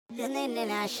Hey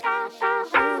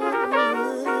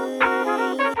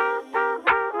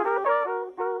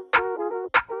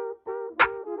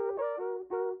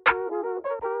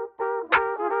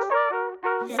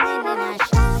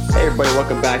everybody,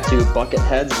 welcome back to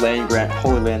Bucketheads, Land Grant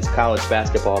Holy Lands College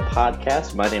Basketball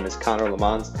Podcast. My name is Connor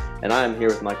Lamons, and I am here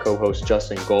with my co-host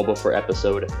Justin Golba for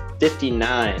episode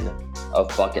 59 of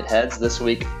Bucketheads. This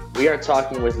week, we are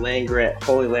talking with Land Grant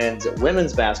Holy Lands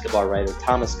women's basketball writer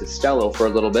Thomas Costello for a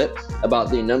little bit about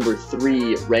the number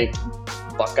 3 ranked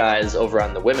Buckeyes over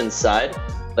on the women's side.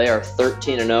 They are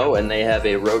 13-0, and they have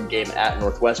a road game at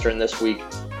Northwestern this week,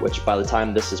 which by the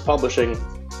time this is publishing,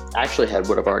 actually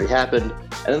would have already happened.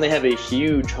 And then they have a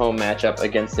huge home matchup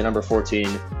against the number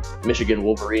 14 Michigan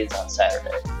Wolverines on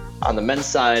Saturday. On the men's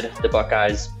side, the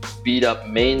Buckeyes beat up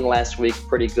Maine last week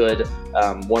pretty good.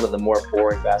 One of the more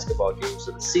boring basketball games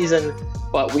of the season.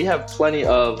 But we have plenty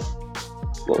of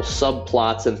little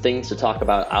subplots and things to talk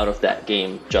about out of that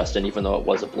game, Justin, even though it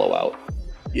was a blowout.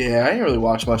 Yeah, I didn't really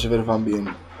watch much of it, if I'm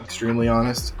being extremely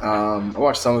honest. I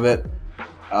watched some of it.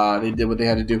 They did what they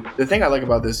had to do. The thing I like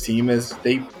about this team is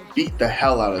they beat the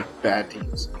hell out of bad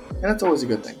teams, and that's always a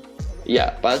good thing.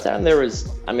 Yeah, by the time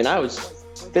I was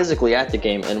physically at the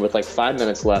game, and with like 5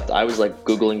 minutes left, I was like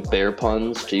Googling bear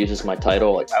puns to use as my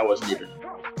title. Like I wasn't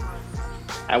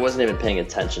even paying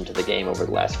attention to the game over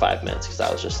the last 5 minutes because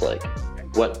I was just like,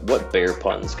 what bear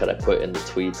puns could I put in the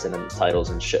tweets and in the titles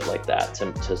and shit like that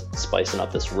to spicing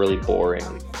up this really boring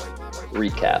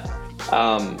recap.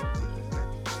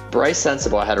 Bryce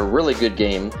Sensabaugh had a really good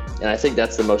game, and I think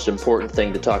that's the most important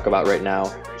thing to talk about right now.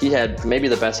 He had maybe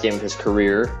the best game of his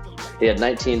career. He had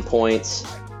 19 points,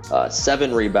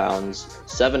 7 rebounds,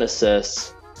 7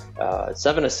 assists,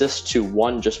 7 assists to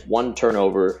one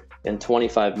turnover in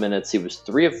 25 minutes. He was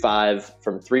 3 of 5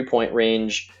 from 3-point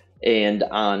range, and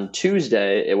on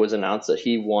Tuesday, it was announced that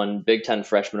he won Big Ten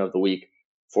Freshman of the Week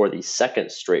for the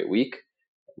second straight week,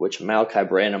 which Malachi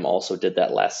Branham also did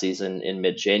that last season. In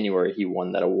mid-January, he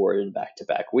won that award in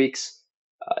back-to-back weeks.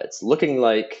 It's looking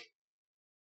like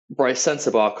Bryce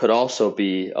Sensabaugh could also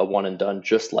be a one-and-done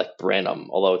just like Branham,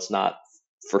 although it's not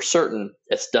for certain.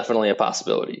 It's definitely a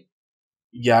possibility.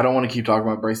 Yeah, I don't want to keep talking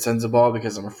about Bryce Sensabaugh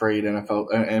because I'm afraid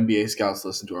NBA scouts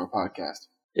listen to our podcast.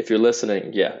 If you're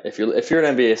listening, yeah, if you're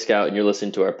an NBA scout and you're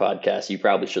listening to our podcast, you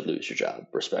probably should lose your job,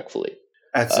 respectfully.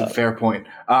 That's a fair point.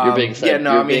 You're being fed,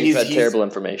 being fed terrible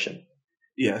information.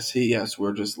 Yes,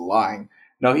 we're just lying.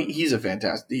 No, he's a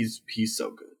fantastic. He's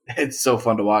so good. It's so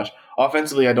fun to watch.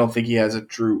 Offensively, I don't think he has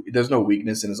there's no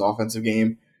weakness in his offensive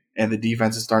game, and the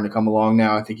defense is starting to come along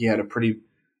now. I think he had a pretty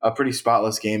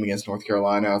spotless game against North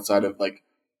Carolina outside of like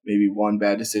maybe one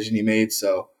bad decision he made.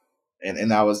 So,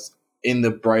 and that was in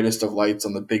the brightest of lights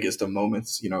on the biggest of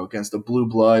moments, against the Blue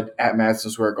Blood at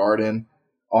Madison Square Garden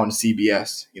on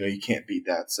CBS. You can't beat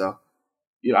that. So,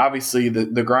 obviously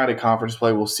the grinded conference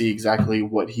play, we'll see exactly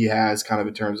what he has kind of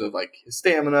in terms of like his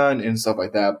stamina and stuff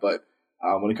like that. But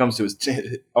when it comes to his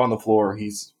on the floor,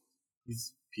 he's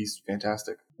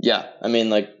fantastic. Yeah, I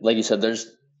mean, like you said,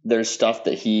 there's stuff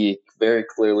that he very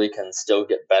clearly can still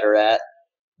get better at.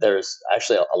 There's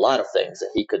actually a lot of things that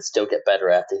he could still get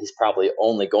better at that he's probably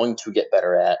only going to get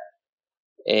better at.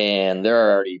 And there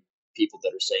are already people that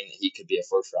are saying that he could be a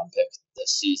first-round pick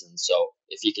this season. So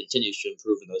if he continues to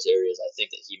improve in those areas, I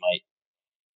think that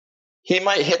he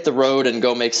might hit the road and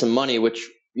go make some money, which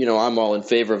I'm all in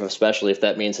favor of, especially if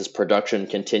that means his production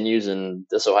continues and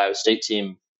this Ohio State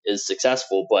team is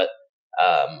successful. But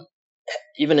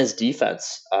even his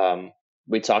defense,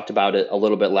 we talked about it a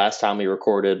little bit last time we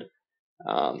recorded.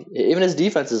 Even his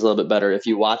defense is a little bit better. If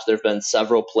you watch, there have been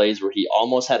several plays where he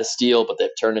almost had a steal, but they've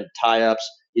turned into tie-ups.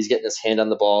 He's getting his hand on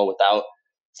the ball without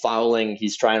fouling.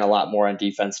 He's trying a lot more on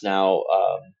defense now.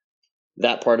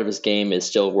 That part of his game is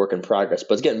still a work in progress,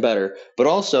 but it's getting better. But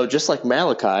also, just like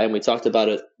Malachi, and we talked about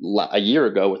it a year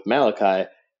ago with Malachi,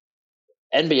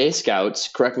 NBA scouts,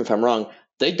 correct me if I'm wrong,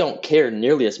 they don't care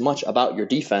nearly as much about your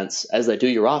defense as they do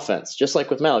your offense, just like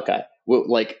with Malachi.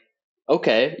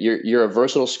 Okay, you're a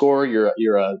versatile scorer.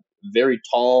 You're a very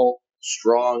tall,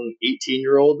 strong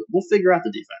 18-year-old. We'll figure out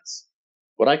the defense.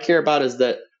 What I care about is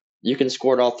that you can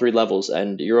score at all 3 levels,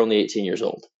 and you're only 18 years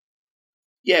old.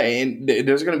 Yeah, and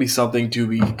there's going to be something to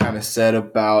be kind of said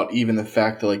about even the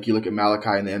fact that like you look at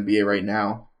Malachi in the NBA right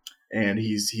now, and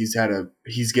he's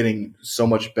getting so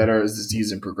much better as the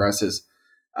season progresses.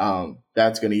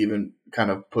 That's going to even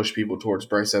kind of push people towards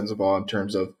Bryce Sensabaugh in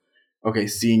terms of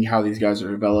seeing how these guys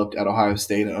are developed at Ohio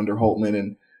State and under Holtman,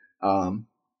 and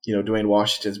Dwayne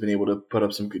Washington's been able to put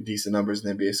up some good, decent numbers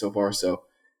in the NBA so far. So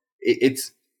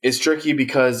it's tricky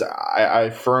because I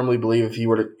firmly believe he's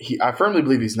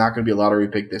not going to be a lottery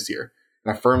pick this year.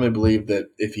 And I firmly believe that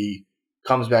if he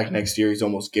comes back next year, he's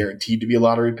almost guaranteed to be a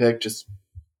lottery pick just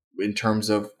in terms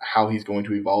of how he's going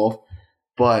to evolve.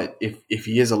 But if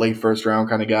he is a late first round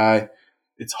kind of guy,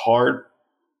 it's hard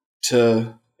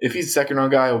to – if he's a second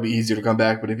round guy, it'll be easier to come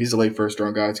back. But if he's a late first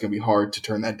round guy, it's going to be hard to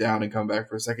turn that down and come back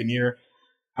for a second year.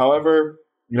 However,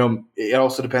 it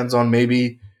also depends on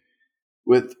maybe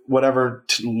with whatever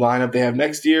lineup they have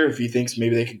next year. If he thinks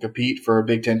maybe they can compete for a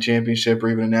Big Ten championship or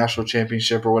even a national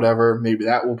championship or whatever, maybe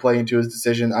that will play into his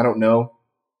decision. I don't know.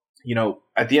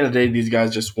 At the end of the day, these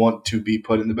guys just want to be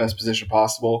put in the best position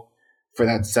possible for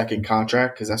that second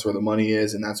contract because that's where the money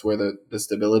is and that's where the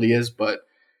stability is. But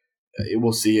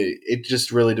we'll see. It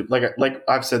just really like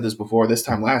I've said this before. This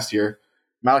time last year,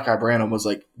 Malachi Branham was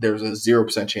like there was a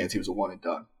 0% chance he was a one and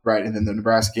done, right? And then the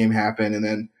Nebraska game happened, and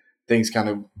then things kind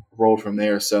of rolled from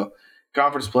there. So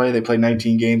conference play, they played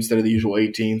 19 games instead of the usual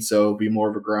 18, so it'll be more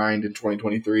of a grind in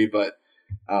 2023. But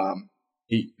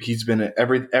he's been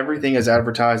everything as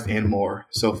advertised and more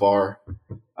so far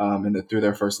through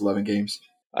their first 11 games.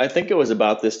 I think it was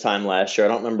about this time last year. I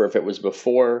don't remember if it was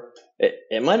before.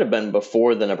 It might have been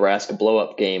before the Nebraska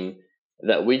blow-up game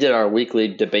that we did our weekly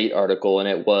debate article, and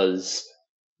it was,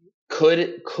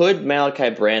 could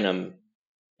Malachi Branham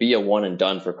be a one and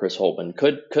done for Chris Holtmann?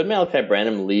 Could Malachi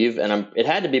Branham leave? And it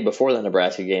had to be before the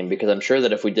Nebraska game because I'm sure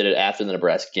that if we did it after the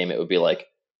Nebraska game, it would be like,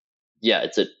 yeah,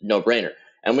 it's a no-brainer.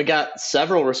 And we got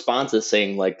several responses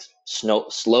saying like,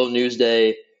 slow news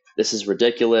day, this is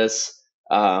ridiculous.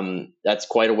 That's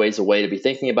quite a ways away to be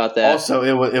thinking about that. Also,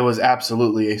 it was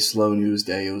absolutely a slow news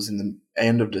day. It was in the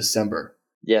end of December.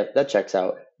 Yeah, that checks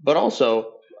out. But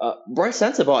also, Bryce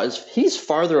Sensabaugh he's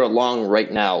farther along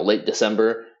right now, late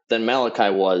December, than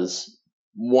Malachi was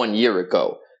 1 year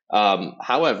ago.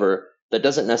 However, that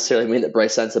doesn't necessarily mean that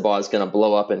Bryce Sensabaugh is going to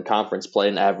blow up in conference play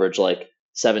and average like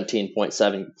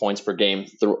 17.7 points per game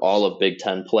through all of Big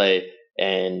Ten play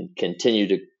and continue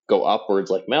to go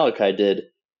upwards like Malachi did.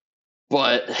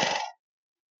 But,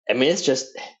 I mean, it's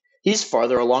just he's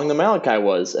farther along than Malachi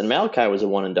was. And Malachi was a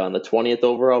one and done, the 20th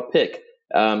overall pick.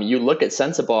 You look at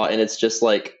Sensabaugh, and it's just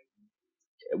like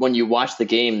when you watch the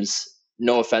games,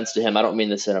 no offense to him, I don't mean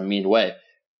this in a mean way.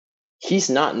 He's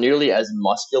not nearly as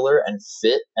muscular and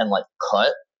fit and like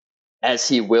cut as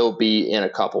he will be in a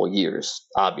couple years,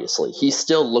 obviously. He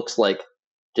still looks like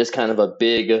just kind of a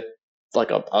big,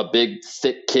 like a big,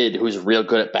 thick kid who's real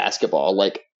good at basketball.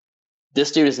 Like,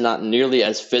 this dude is not nearly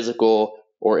as physical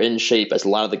or in shape as a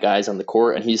lot of the guys on the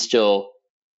court, and he's still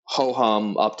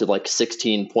ho-hum up to like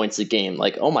 16 points a game.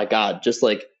 Like, oh my God, just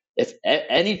like if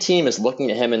any team is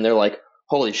looking at him and they're like,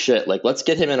 holy shit, like let's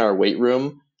get him in our weight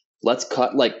room. Let's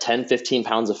cut like 10, 15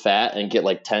 pounds of fat and get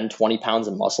like 10, 20 pounds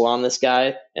of muscle on this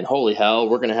guy. And holy hell,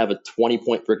 we're going to have a 20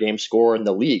 point per game scorer in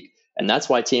the league. And that's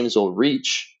why teams will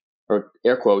reach, or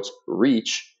air quotes,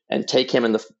 reach, and take him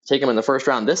in the first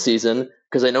round this season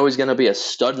because they know he's going to be a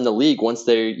stud in the league once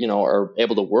they, are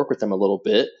able to work with him a little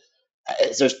bit.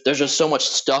 There's just so much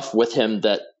stuff with him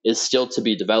that is still to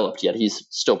be developed, yet he's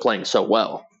still playing so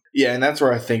well. Yeah, and that's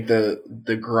where I think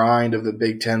the grind of the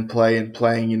Big Ten play and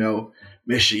playing,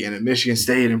 Michigan and Michigan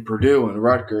State and Purdue and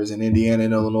Rutgers and Indiana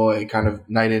and Illinois kind of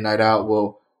night in, night out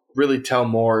will really tell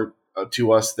more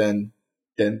to us than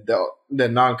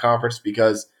non-conference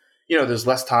because, there's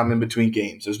less time in between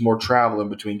games. There's more travel in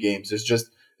between games.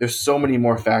 There's so many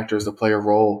more factors that play a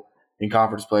role in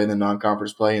conference play than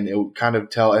non-conference play, and it will kind of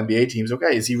tell NBA teams,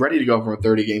 okay, is he ready to go from a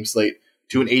 30-game slate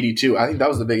to an 82? I think that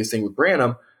was the biggest thing with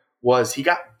Branham was he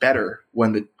got better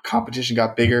when the competition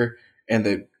got bigger and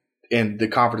the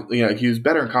conference, he was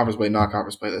better in conference play,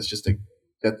 non-conference play. That's just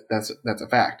that's a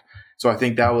fact. So I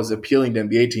think that was appealing to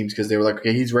NBA teams because they were like,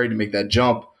 okay, he's ready to make that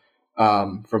jump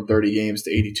from 30 games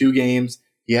to 82 games.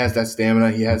 He has that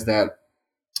stamina. He has that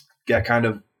kind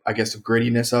of, I guess,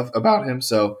 grittiness about him.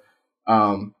 So,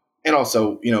 and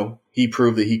also, he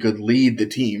proved that he could lead the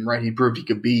team, right? He proved he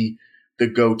could be the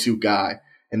go-to guy.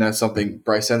 And that's something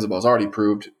Bryce Sensabaugh has already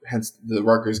proved, hence the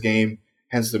Rutgers game,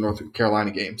 hence the North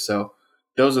Carolina game. So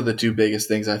those are the two biggest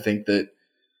things I think that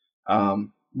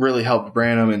really helped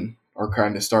Branham and are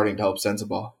kind of starting to help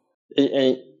Sensabaugh.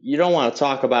 And you don't want to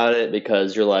talk about it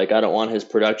because you're like, I don't want his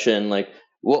production. Like,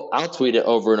 well, I'll tweet it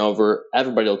over and over.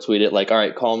 Everybody will tweet it like, all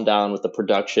right, calm down with the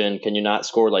production. Can you not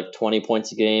score like 20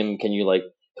 points a game? Can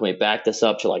we back this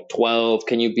up to like 12?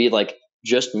 Can you be like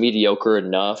just mediocre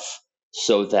enough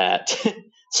so that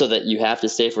you have to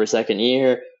stay for a second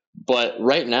year? But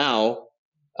right now,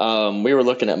 we were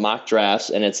looking at mock drafts,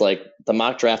 and it's like the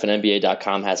mock draft and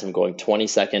NBA.com has him going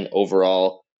 22nd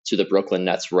overall to the Brooklyn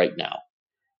Nets right now.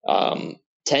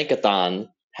 Tankathon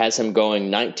has him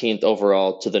going 19th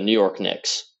overall to the New York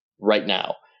Knicks right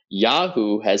now.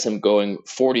 Yahoo has him going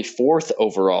 44th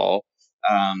overall.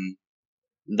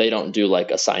 They don't do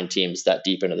like assigned teams that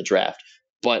deep into the draft,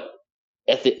 but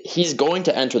he's going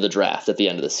to enter the draft at the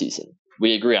end of the season.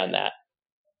 We agree on that.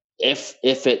 If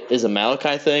it is a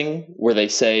Malachi thing where they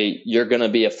say you're going to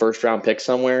be a first round pick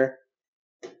somewhere,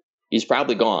 he's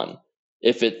probably gone.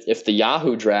 If the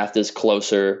Yahoo draft is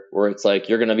closer, where it's like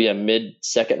you're going to be a mid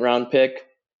second round pick,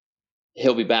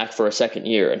 he'll be back for a second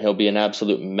year and he'll be an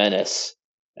absolute menace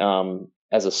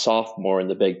as a sophomore in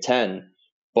the Big Ten.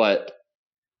 But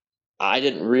I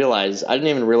didn't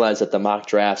even realize that the mock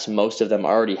drafts, most of them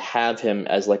already have him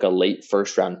as like a late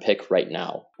first round pick right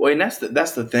now. Well, and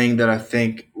that's the thing that I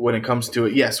think when it comes to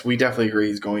it. Yes, we definitely agree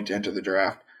he's going to enter the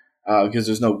draft because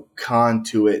there's no con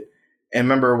to it. And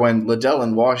remember when Liddell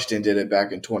and Washington did it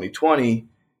back in 2020,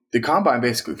 the combine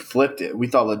basically flipped it. We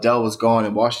thought Liddell was gone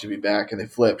and Washington would be back, and they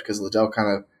flipped because Liddell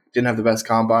kind of didn't have the best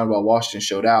combine while Washington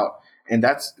showed out. And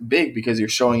that's big because you're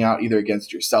showing out either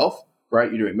against yourself, right?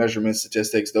 You're doing measurements,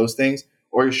 statistics, those things,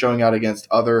 or you're showing out against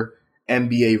other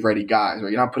NBA-ready guys,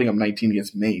 right? You're not putting up 19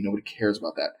 against Maine. Nobody cares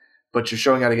about that. But you're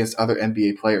showing out against other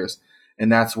NBA players. And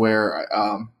that's where,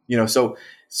 so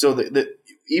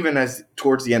even as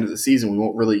towards the end of the season, we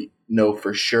won't really know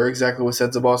for sure exactly what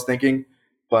Sensabaugh's thinking.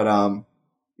 But,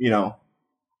 the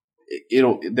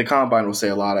combine will say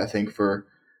a lot, I think, for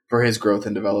his growth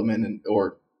and development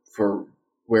or for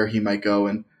where he might go.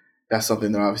 And that's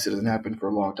something that obviously doesn't happen for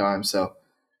a long time. So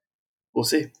we'll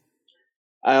see.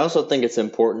 I also think it's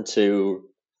important to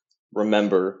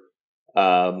remember,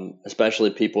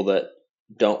 especially people that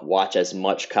don't watch as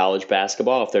much college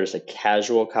basketball, if there's a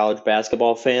casual college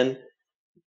basketball fan,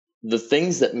 the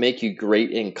things that make you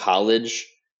great in college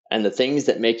and the things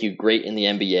that make you great in the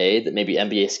NBA that maybe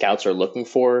NBA scouts are looking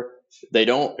for, they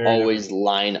don't always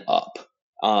line up.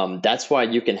 That's why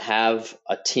you can have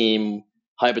a team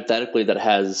hypothetically that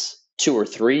has 2 or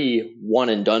 3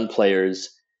 one-and-done players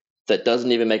that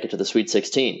doesn't even make it to the Sweet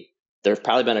 16. There have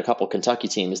probably been a couple Kentucky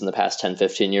teams in the past 10,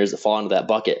 15 years that fall into that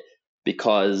bucket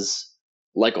because,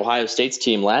 like Ohio State's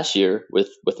team last year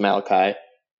with Malachi,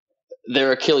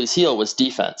 their Achilles heel was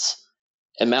defense.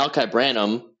 And Malachi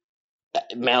Branham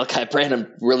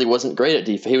really wasn't great at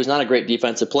defense. He was not a great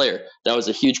defensive player. That was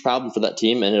a huge problem for that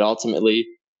team, and it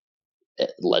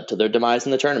led to their demise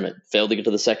in the tournament. Failed to get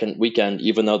to the second weekend,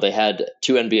 even though they had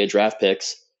 2 NBA draft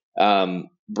picks.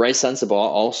 Bryce Sensabaugh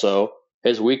also,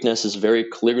 his weakness is very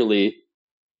clearly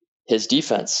his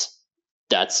defense.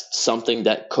 That's something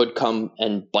that could come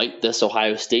and bite this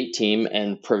Ohio State team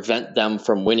and prevent them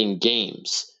from winning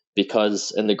games.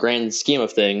 Because in the grand scheme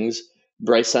of things,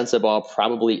 Bryce Sensabaugh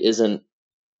probably isn't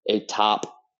a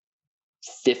top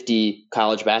 50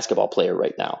 college basketball player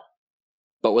right now.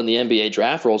 But when the NBA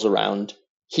draft rolls around,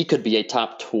 he could be a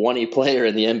top 20 player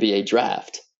in the NBA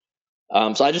draft.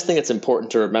 So I just think it's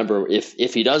important to remember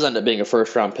if he does end up being a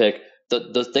first round pick,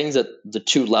 the things that the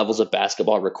 2 levels of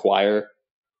basketball require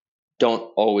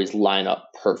don't always line up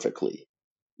perfectly.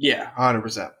 Yeah,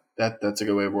 100%. That's a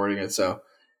good way of wording it. So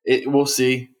we'll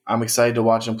see. I'm excited to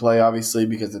watch him play, obviously,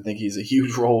 because I think he's a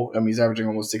huge role. I mean, he's averaging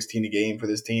almost 16 a game for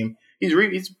this team. He's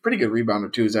a pretty good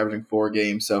rebounder, too. He's averaging 4 a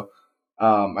game. So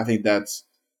I think that's,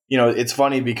 it's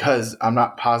funny because I'm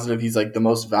not positive he's like the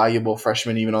most valuable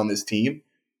freshman even on this team,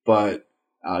 but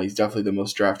he's definitely the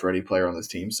most draft-ready player on this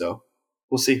team. So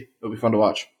we'll see. It'll be fun to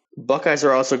watch. Buckeyes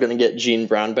are also going to get Gene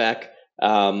Brown back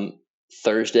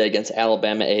Thursday against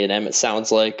Alabama A&M, it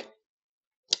sounds like.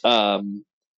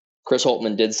 Chris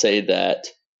Holtmann did say that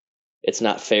it's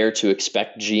not fair to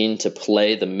expect Gene to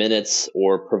play the minutes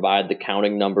or provide the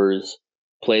counting numbers,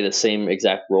 play the same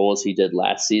exact role as he did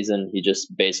last season. He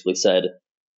just basically said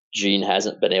Gene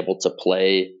hasn't been able to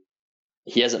play.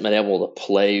 He hasn't been able to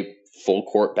play full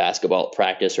court basketball at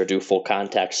practice or do full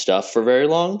contact stuff for very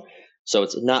long. So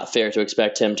it's not fair to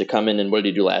expect him to come in and what did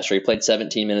he do last year? He played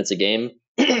 17 minutes a game.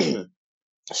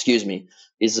 Excuse me.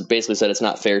 He's basically said it's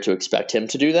not fair to expect him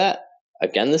to do that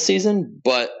again this season,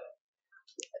 but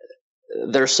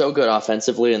they're so good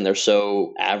offensively and they're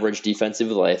so average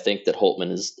defensively. I think that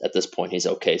Holtmann is, at this point, he's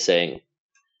okay saying,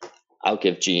 I'll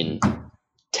give Gene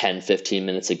 10, 15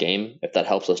 minutes a game if that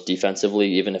helps us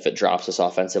defensively, even if it drops us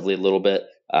offensively a little bit.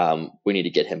 We need to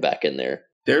get him back in there.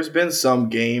 There's been some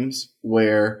games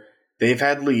where they've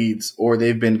had leads or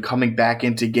they've been coming back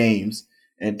into games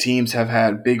and teams have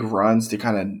had big runs to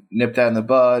kind of nip that in the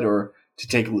bud or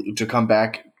to come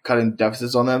back, cutting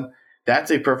deficits on them.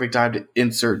 That's a perfect time to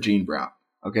insert Gene Brown.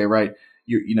 Okay, right?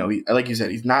 Like you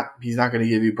said, he's not going to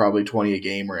give you probably 20 a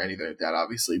game or anything like that,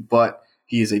 obviously, but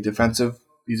he's a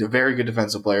very good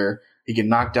defensive player. He can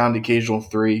knock down the occasional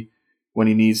 3 when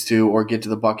he needs to or get to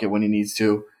the bucket when he needs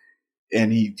to.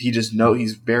 and he just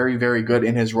he's very, very good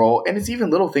in his role. And it's even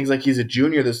little things like he's a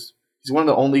junior. He's one of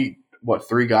the only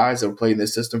 3 guys that have played in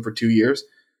this system for 2 years.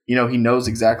 He knows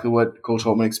exactly what Coach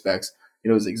Holtmann expects. He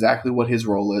knows exactly what his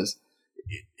role is.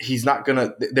 He's not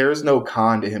gonna. There is no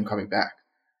con to him coming back.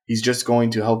 He's just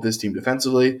going to help this team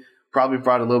defensively. Probably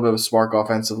provide a little bit of a spark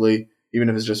offensively, even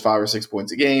if it's just 5 or 6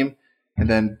 points a game, and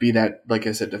then be that, like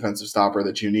I said, defensive stopper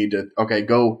that you need to. Okay,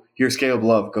 go. Here's Caleb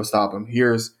Love. Go stop him.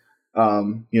 Here's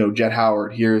Jet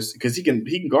Howard. Here's because he can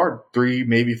guard 3,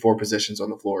 maybe 4 positions on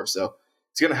the floor. So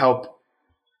it's going to help.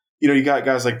 You got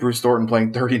guys like Bruce Thornton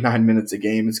playing 39 minutes a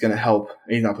game. It's going to help.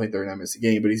 He's not playing 39 minutes a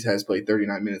game, but he has played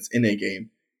 39 minutes in a game.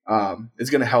 It's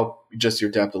going to help just your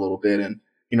depth a little bit. And,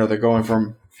 they're going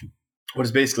from what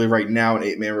is basically right now an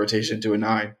 8-man rotation to a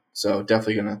 9. So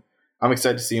definitely I'm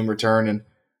excited to see him return.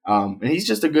 And he's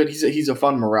just he's a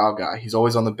fun morale guy. He's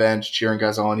always on the bench cheering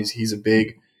guys on. He's a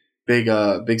big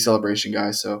celebration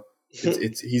guy. So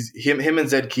he's him and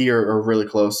Zed Key are really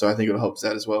close. So I think it'll help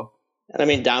Zed as well. And I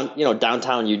mean,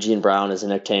 downtown Eugene Brown is a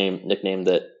nickname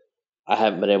that I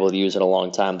haven't been able to use in a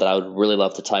long time that I would really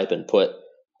love to type and put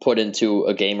into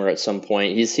a gamer at some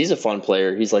point. He's a fun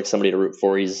player. He's like somebody to root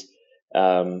for. He's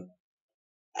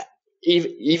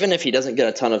even if he doesn't get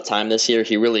a ton of time this year,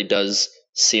 he really does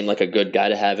seem like a good guy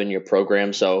to have in your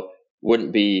program. So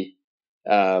wouldn't be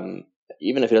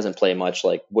even if he doesn't play much,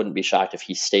 like wouldn't be shocked if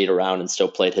he stayed around and still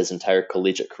played his entire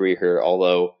collegiate career here.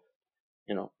 Although,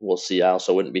 we'll see. I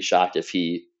also wouldn't be shocked if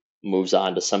he moves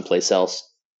on to someplace else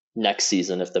next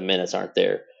season if the minutes aren't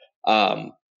there.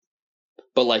 But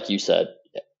like you said,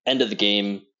 end of the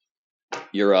game,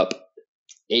 you're up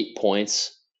 8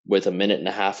 points with a minute and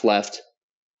a half left.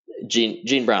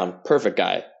 Gene Brown, perfect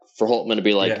guy for Holtmann to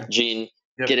be like, yeah. Gene,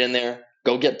 yep. Get in there,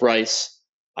 go get Bryce.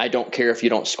 I don't care if you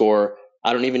don't score.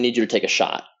 I don't even need you to take a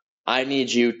shot. I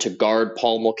need you to guard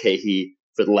Paul Mulcahy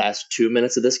for the last 2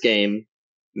 minutes of this game.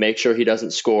 Make sure he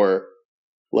doesn't score.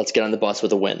 Let's get on the bus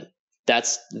with a win.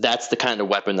 That's the kind of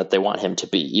weapon that they want him to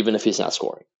be, even if he's not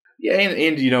scoring. Yeah,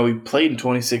 and he played in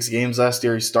 26 games last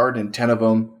year. He started in 10 of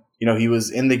them. He was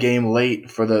in the game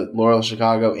late for the Loyola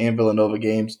Chicago and Villanova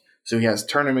games. So he has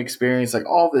tournament experience. Like,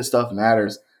 all this stuff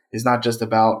matters. It's not just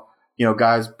about,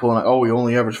 guys pulling out, we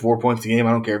only average 4 points a game.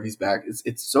 I don't care if he's back.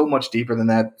 It's so much deeper than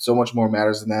that. So much more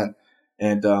matters than that.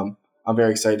 And I'm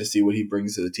very excited to see what he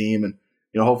brings to the team. And,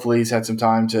 hopefully he's had some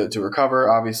time to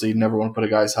recover. Obviously, you never want to put a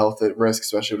guy's health at risk,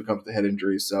 especially when it comes to head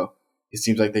injuries. So it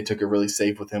seems like they took it really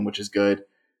safe with him, which is good.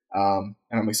 And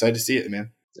I'm excited to see it,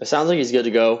 man. It sounds like he's good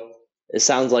to go. It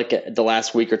sounds like the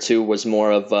last week or two was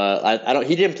more of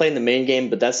he didn't play in the main game,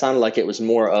 but that sounded like it was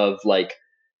more of like,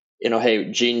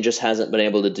 hey, Gene just hasn't been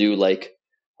able to do like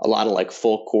a lot of like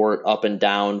full court, up and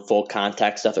down, full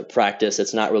contact stuff at practice.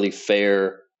 It's not really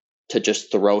fair to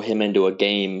just throw him into a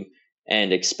game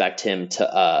and expect him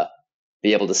to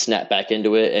be able to snap back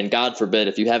into it. And God forbid,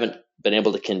 if you haven't been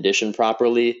able to condition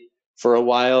properly for a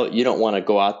while, you don't want to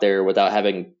go out there without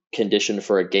having conditioned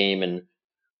for a game and,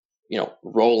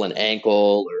 roll an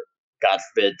ankle or, God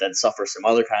forbid, then suffer some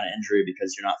other kind of injury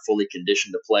because you're not fully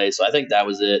conditioned to play. So I think that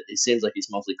was it. It seems like he's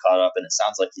mostly caught up, and it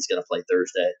sounds like he's going to play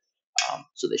Thursday.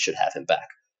 So they should have him back.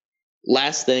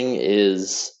 Last thing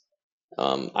is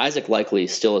Isaac Likely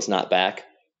still is not back.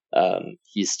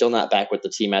 He's still not back with the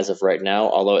team as of right now,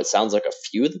 although it sounds like a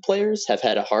few of the players have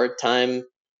had a hard time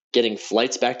getting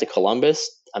flights back to Columbus.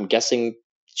 I'm guessing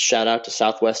shout out to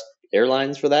Southwest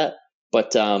Airlines for that.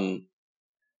 But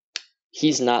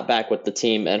he's not back with the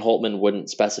team, and Holtmann wouldn't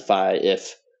specify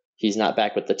if he's not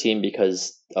back with the team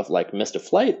because of like missed a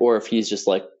flight or if he's just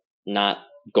like not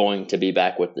going to be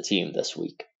back with the team this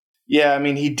week. Yeah, I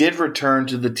mean, he did return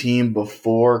to the team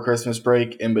before Christmas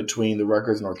break in between the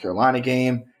Rutgers North Carolina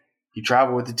game. He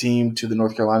traveled with the team to the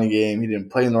North Carolina game. He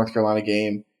didn't play the North Carolina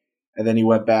game. And then he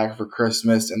went back for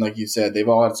Christmas. And like you said, they've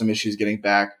all had some issues getting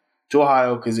back to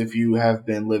Ohio because if you have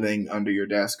been living under your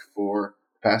desk for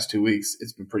the past 2 weeks,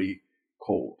 it's been pretty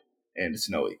cold and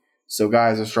snowy. So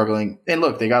guys are struggling. And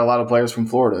look, they got a lot of players from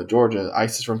Florida, Georgia,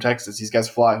 Isis from Texas. These guys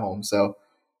fly home. So,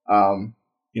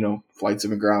 flights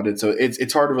have been grounded. So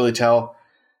it's hard to really tell.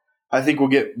 I think we'll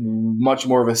get much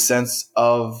more of a sense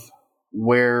of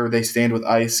where they stand with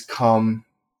ice come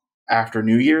after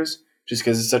New Year's, just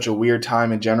because it's such a weird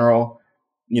time in general.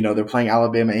 They're playing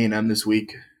Alabama A&M this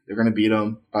week. They're going to beat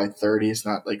them by 30. It's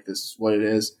not like this is what it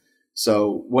is.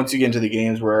 So once you get into the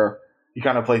games where you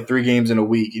kind of play 3 games in a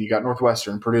week and you got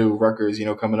Northwestern, Purdue, Rutgers,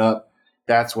 coming up,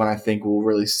 that's when I think we'll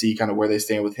really see kind of where they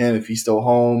stand with him, if he's still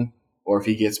home or if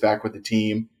he gets back with the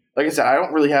team. Like I said, I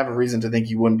don't really have a reason to think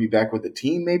he wouldn't be back with the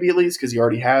team, maybe at least, because he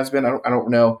already has been. I don't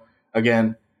know.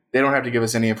 Again, they don't have to give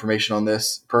us any information on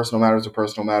this. Personal matters are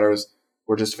personal matters.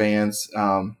 We're just fans.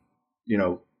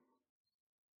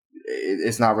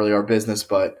 It's not really our business,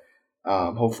 but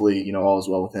hopefully, all is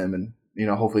well with him, and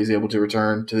hopefully he's able to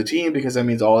return to the team because that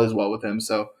means all is well with him.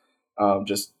 So,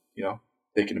 just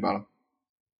thinking about him.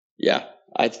 Yeah,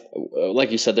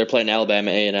 like you said, they're playing Alabama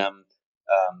A&M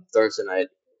Thursday night.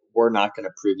 We're not going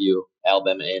to preview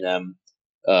Alabama A&M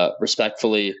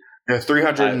respectfully. They're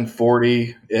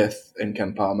 340th in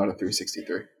KenPom out of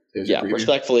 363. Yeah,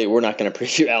 respectfully, we're not going to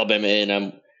preview Alabama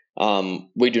A&M.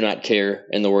 We do not care,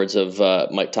 in the words of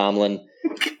Mike Tomlin.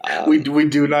 We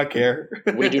do not care.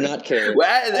 We do not care. Well,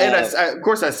 and of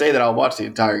course, I say that I'll watch the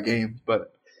entire game,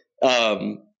 but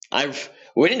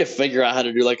we need to figure out how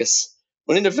to do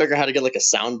we need to figure out how to get like a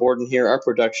soundboard in here. Our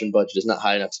production budget is not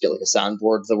high enough to get like a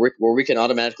soundboard where we can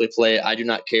automatically play "I Do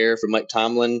Not Care" from Mike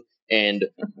Tomlin and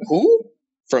who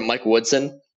from Mike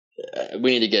Woodson.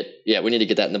 We need to get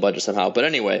that in the budget somehow. But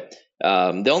anyway,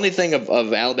 the only thing of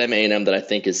Alabama A&M that I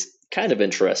think is kind of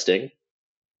interesting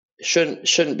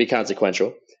shouldn't be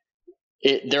consequential.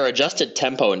 Their adjusted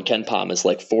tempo in KenPom is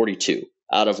like 42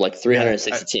 out of like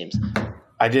 360 teams.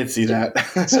 I did see that.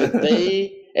 So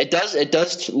it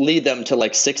does lead them to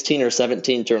like 16 or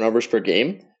 17 turnovers per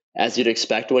game, as you'd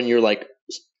expect when you're like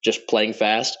just playing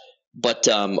fast. But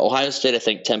Ohio State, I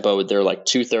think tempo, they're like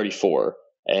 234,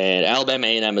 and Alabama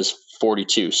A&M is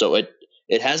 42. So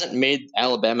it hasn't made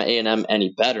Alabama A&M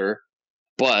any better,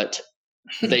 but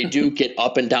they do get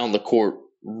up and down the court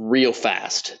real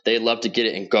fast. They love to get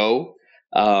it and go.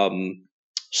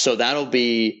 So that'll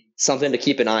be something to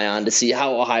keep an eye on to see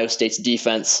how Ohio State's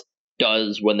defense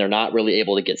does when they're not really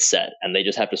able to get set and they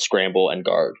just have to scramble and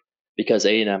guard, because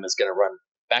A&M is going to run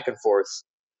back and forth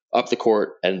up the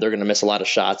court and they're going to miss a lot of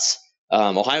shots.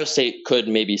 Ohio State could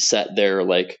maybe set their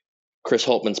like Chris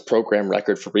Holtman's program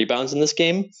record for rebounds in this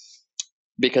game,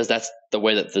 because that's the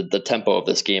way that the tempo of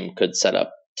this game could set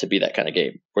up to be that kind of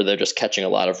game where they're just catching a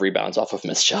lot of rebounds off of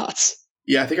missed shots.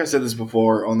 Yeah, I think I said this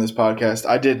before on this podcast.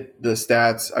 I did the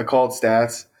stats. I called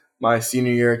stats my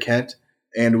senior year at Kent,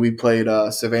 and we played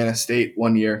Savannah State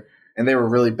one year, and they were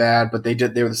really bad, but they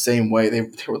were the same way. They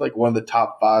were like one of the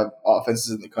top 5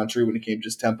 offenses in the country when it came to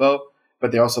just tempo,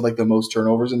 but they also like the most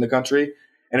turnovers in the country.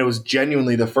 And it was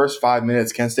genuinely the first 5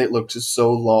 minutes, Kent State looked just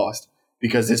so lost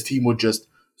because this team would just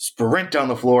sprint down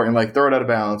the floor and like throw it out of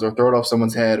bounds or throw it off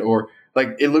someone's head, or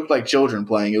like it looked like children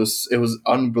playing. It was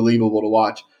unbelievable to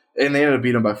watch. And they ended up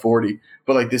beating them by 40.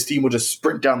 But like this team would just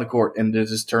sprint down the court and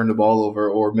just turn the ball over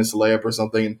or miss a layup or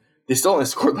something. And they still only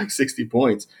scored like 60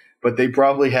 points, but they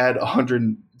probably had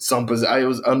 100 some. It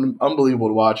was unbelievable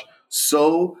to watch.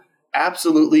 So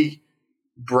absolutely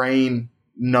brain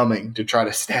numbing to try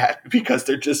to stat because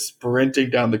they're just sprinting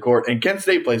down the court. And Kent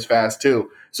State plays fast too,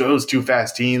 so it was 2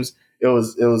 fast teams. It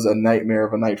was a nightmare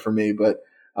of a night for me. But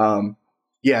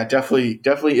yeah, definitely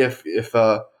if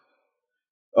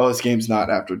this game's not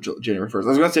after January 1st. I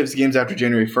was going to say if this game's after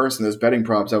January 1st and there's betting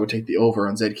props, I would take the over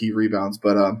on Zed Key rebounds,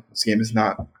 but this game is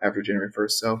not after January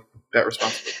 1st, so bet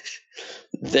responsibly.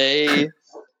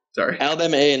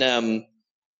 Alabama A&M,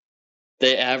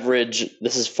 they average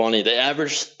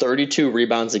 32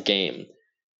 rebounds a game.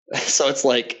 So it's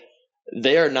like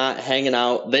they are not hanging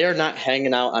out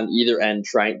on either end.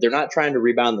 They're not trying to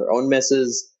rebound their own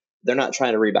misses. They're not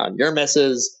trying to rebound your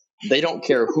misses. They don't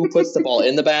care who puts the ball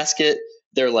in the basket.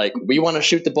 They're like, we want to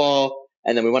shoot the ball,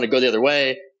 and then we want to go the other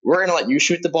way. We're going to let you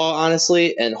shoot the ball,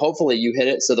 honestly, and hopefully you hit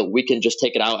it so that we can just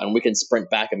take it out and we can sprint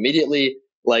back immediately.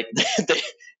 Like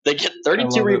they get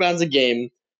 32 rebounds a game.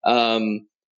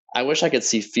 I wish I could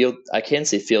see I can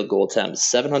see field goal attempts.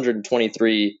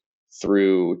 723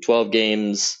 through 12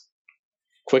 games.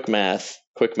 Quick math.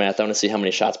 I want to see how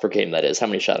many shots per game that is. How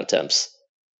many shot attempts?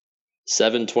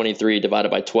 723 divided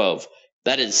by 12.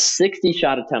 That is 60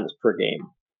 shot attempts per game.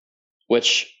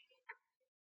 Which,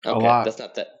 okay, a lot. That's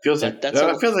not that. Feels like that's a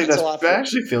lot. That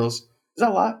actually feels. Is that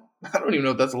a lot? I don't even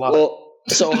know if that's a lot. Well,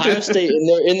 so Ohio State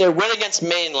in their win against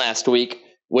Maine last week,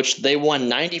 which they won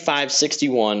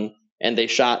 95-61, and they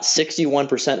shot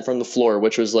 61% from the floor,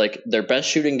 which was like their best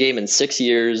shooting game in 6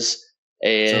 years.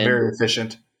 And so very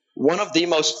efficient. One of the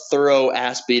most thorough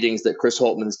ass beatings that Chris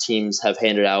Holtman's teams have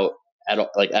handed out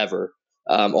ever.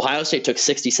 Ohio State took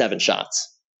 67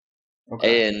 shots,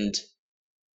 and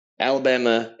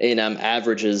Alabama A&M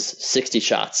averages 60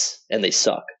 shots, and they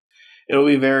suck. It'll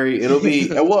be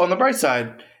well, on the bright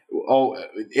side,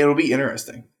 it'll be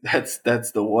interesting. That's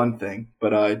the one thing,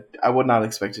 but I would not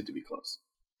expect it to be close.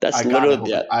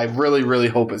 I really, really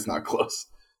hope it's not close.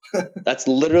 That's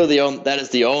literally that is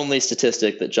the only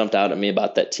statistic that jumped out at me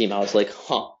about that team. I was like,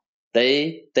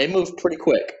 they moved pretty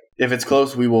quick. If it's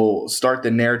close, we will start the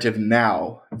narrative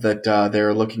now that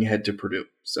they're looking ahead to Purdue.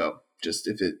 So Just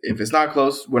if it's not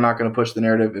close, we're not going to push the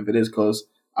narrative. If it is close,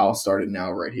 I'll start it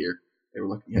now right here. They were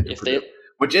looking at Purdue,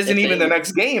 which isn't even the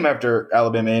next game after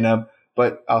Alabama A&M,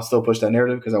 but I'll still push that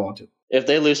narrative because I want to. If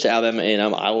they lose to Alabama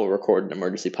A&M, I will record an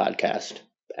emergency podcast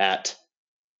at,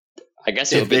 I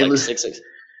guess it would be like 6.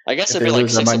 I guess it'd be like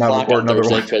 6 o'clock on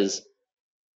Thursday because,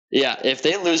 yeah, if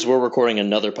they lose, we're recording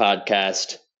another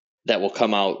podcast that will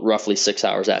come out roughly 6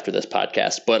 hours after this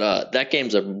podcast. But that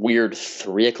game's a weird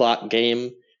 3 o'clock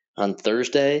game on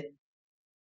Thursday.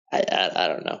 I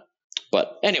don't know.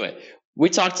 But anyway, we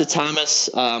talked to Thomas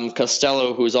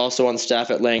Costello, who's also on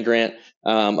staff at land-grant,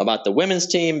 about the women's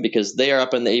team because they are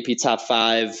up in the AP Top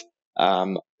 5,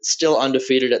 still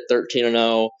undefeated at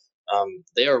 13-0.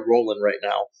 They are rolling right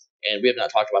now, and we have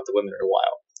not talked about the women in a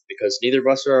while because neither of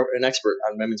us are an expert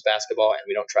on women's basketball, and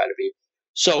we don't try to be.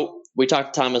 So we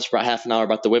talked to Thomas for about half an hour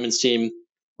about the women's team.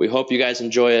 We hope you guys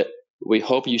enjoy it. We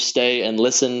hope you stay and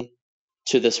listen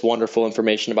to this wonderful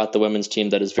information about the women's team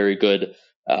that is very good.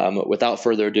 Without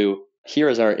further ado, here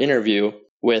is our interview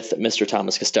with Mr.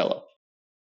 Thomas Costello.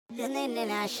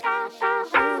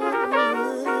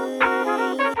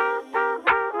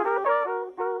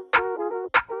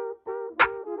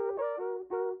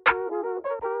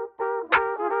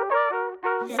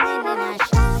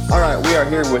 All right, we are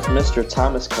here with Mr.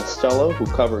 Thomas Costello, who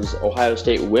covers Ohio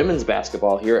State women's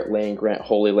basketball here at land-grant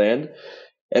Holy Land.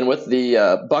 And with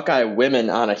the Buckeye women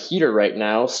on a heater right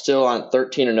now, still on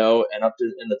 13-0 and up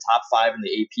in the top 5 in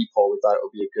the AP poll, we thought it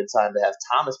would be a good time to have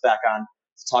Thomas back on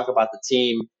to talk about the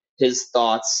team, his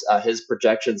thoughts, his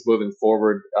projections moving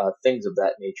forward, things of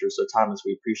that nature. So, Thomas,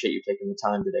 we appreciate you taking the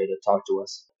time today to talk to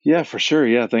us. Yeah, for sure.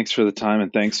 Yeah, thanks for the time,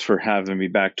 and thanks for having me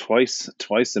back twice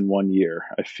in 1 year.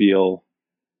 I feel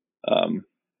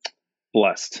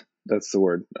blessed. That's the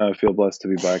word. I feel blessed to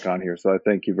be back on here. So I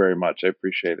thank you very much. I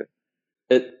appreciate it.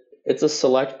 It's a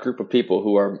select group of people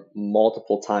who are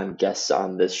multiple time guests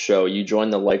on this show. You join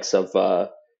the likes of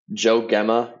Joe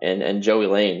Gemma and Joey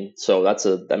Lane. So that's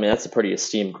a pretty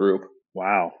esteemed group.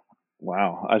 Wow.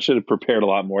 I should have prepared a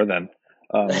lot more then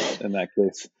in that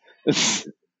case.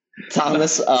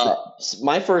 Thomas,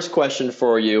 my first question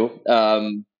for you,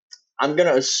 I'm going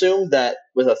to assume that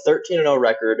with a 13-0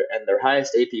 record and their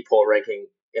highest AP poll ranking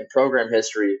in program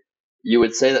history, you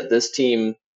would say that this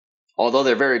team, although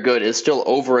they're very good, is still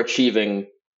overachieving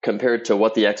compared to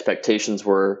what the expectations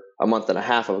were a month and a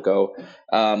half ago.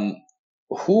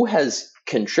 Who has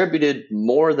contributed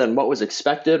more than what was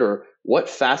expected, or what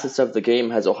facets of the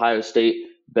game has Ohio State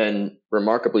been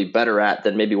remarkably better at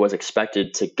than maybe was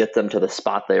expected to get them to the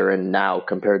spot they're in now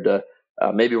compared to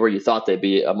maybe where you thought they'd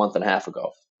be a month and a half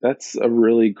ago? That's a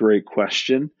really great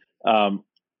question. At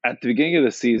the beginning of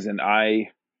the season,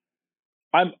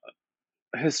 I'm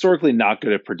historically not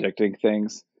good at predicting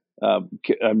things.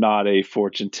 I'm not a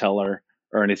fortune teller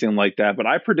or anything like that, but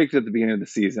I predicted at the beginning of the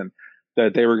season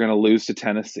that they were going to lose to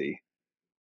Tennessee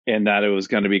and that it was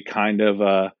going to be kind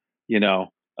of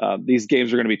these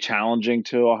games are going to be challenging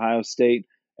to Ohio State,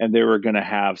 and they were going to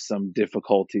have some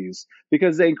difficulties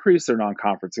because they increased their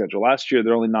non-conference schedule. Last year,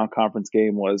 their only non-conference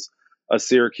game was a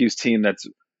Syracuse team that's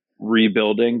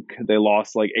rebuilding. They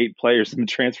lost like 8 players in the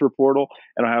transfer portal,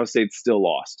 and Ohio State still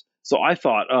lost. So I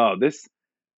thought, this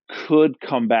could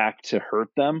come back to hurt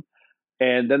them.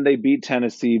 And then they beat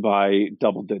Tennessee by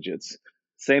double digits.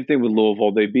 Same thing with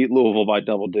Louisville. They beat Louisville by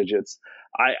double digits.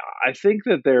 I think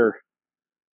that they're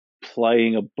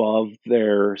playing above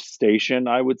their station,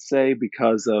 I would say,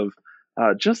 because of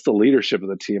just the leadership of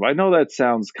the team. I know that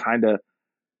sounds kind of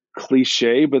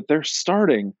cliche, but they're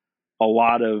starting a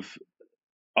lot of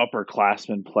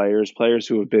upperclassmen players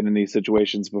who have been in these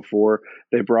situations before.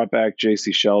 They brought back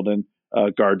J.C. Sheldon,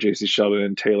 guard J.C. Sheldon,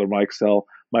 and Taylor Mikesell.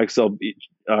 Mikesell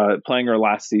playing her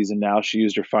last season now. She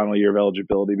used her final year of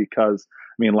eligibility because,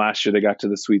 last year they got to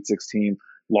the Sweet 16,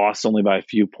 lost only by a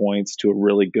few points to a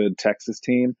really good Texas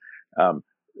team.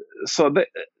 So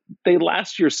they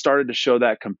last year started to show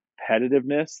that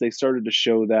competitiveness. They started to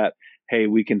show that, hey,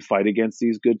 we can fight against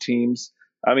these good teams.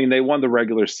 They won the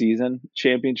regular season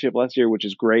championship last year, which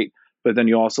is great. But then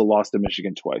you also lost to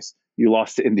Michigan twice. You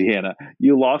lost to Indiana.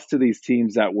 You lost to these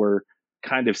teams that were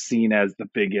kind of seen as the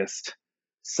biggest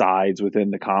sides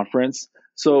within the conference.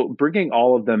 So bringing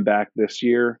all of them back this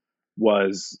year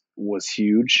was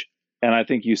huge. And I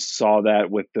think you saw that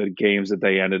with the games that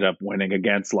they ended up winning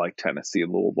against like Tennessee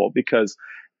and Louisville, because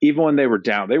even when they were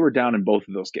down in both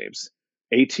of those games.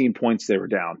 18 points they were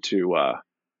down to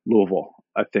Louisville,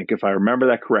 I think, if I remember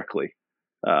that correctly.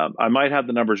 I might have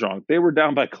the numbers wrong. They were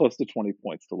down by close to 20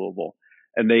 points to Louisville,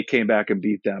 and they came back and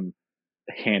beat them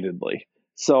handedly.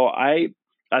 So I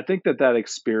think that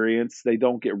experience, they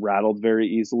don't get rattled very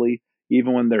easily,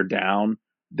 even when they're down.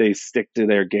 they stick to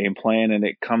their game plan and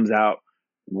it comes out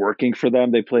working for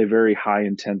them. They play very high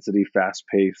intensity, fast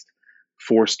paced,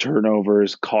 force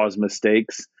turnovers, cause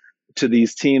mistakes to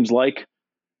these teams like,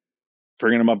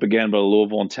 bringing them up again, but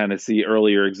Louisville and Tennessee,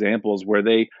 earlier examples where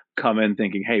they come in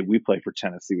thinking, hey, we play for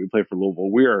Tennessee, we play for Louisville,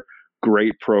 we are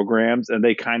great programs, and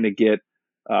they kind of get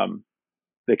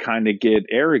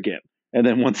arrogant, and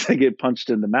then once they get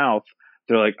punched in the mouth,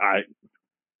 they're like,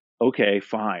 okay,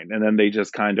 fine, and then they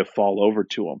just kind of fall over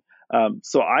to them.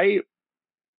 So I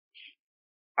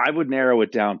would narrow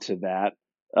it down to that.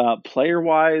 Player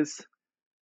wise,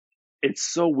 it's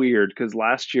so weird because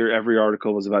last year every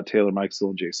article was about Taylor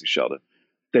Mikesell and JC Sheldon.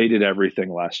 They did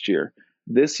everything last year.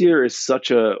 This year is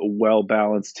such a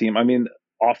well-balanced team. I mean,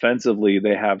 offensively,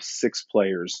 they have 6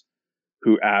 players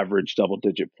who average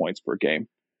double-digit points per game.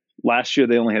 Last year,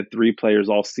 they only had 3 players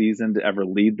all season to ever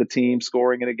lead the team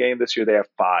scoring in a game. This year, they have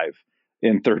 5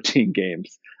 in 13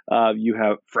 games. You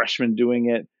have freshmen doing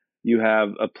it. You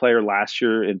have a player last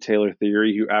year in Taylor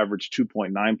Theory who averaged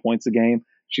 2.9 points a game.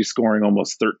 She's scoring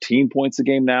almost 13 points a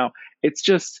game now. It's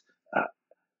just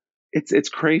it's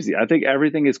crazy. I think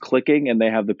everything is clicking, and they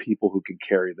have the people who can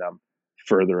carry them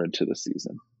further into the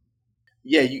season.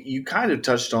 Yeah, you kind of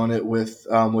touched on it with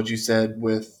what you said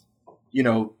with,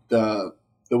 the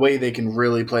way they can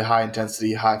really play high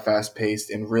intensity, high fast paced,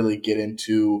 and really get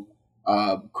into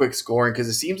quick scoring. Because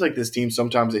it seems like this team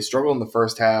sometimes they struggle in the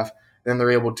first half, then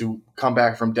they're able to come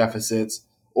back from deficits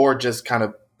or just kind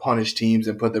of punish teams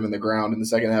and put them in the ground in the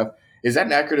second half. Is that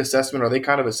an accurate assessment? Are they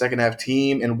kind of a second half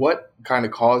team? And what kind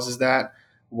of causes that?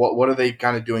 What are they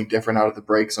kind of doing different out of the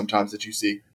break sometimes that you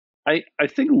see? I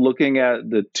think looking at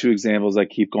the 2 examples I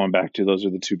keep going back to, those are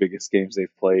the 2 biggest games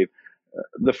they've played.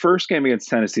 The first game against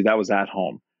Tennessee, that was at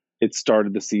home. It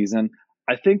started the season.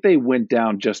 I think they went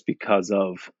down just because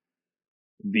of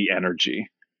the energy.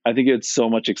 I think it's so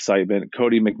much excitement.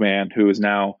 Cody McMahon, who is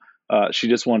now, she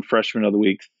just won Freshman of the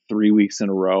Week 3 weeks in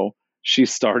a row. She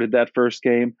started that first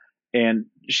game, and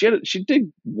she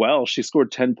did well. She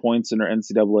scored 10 points in her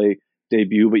NCAA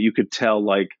debut, but you could tell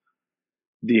like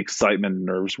the excitement and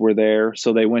nerves were there.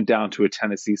 So they went down to a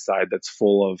Tennessee side that's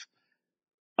full of,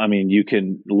 I mean, you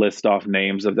can list off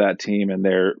names of that team, and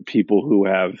they're people who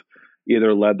have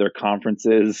either led their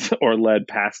conferences or led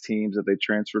past teams that they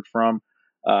transferred from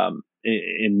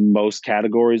in most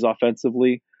categories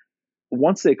offensively.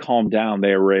 Once they calmed down,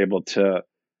 they were able to,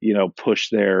 push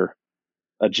their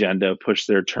agenda, push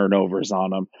their turnovers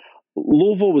on them.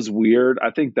 Louisville was weird.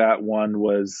 I think that one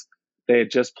was, they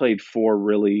had just played 4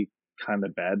 really kind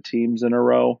of bad teams in a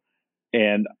row,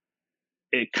 and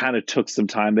it kind of took some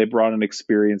time. They brought in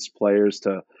experienced players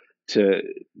to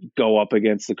go up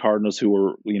against the Cardinals, who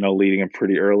were leading them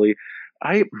pretty early.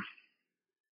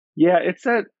 It's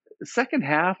that second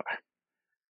half.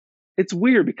 It's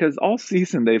weird because all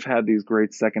season they've had these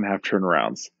great second half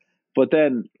turnarounds, but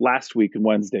then last week and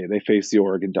Wednesday they faced the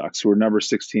Oregon Ducks, who were number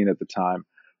 16 at the time.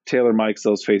 Taylor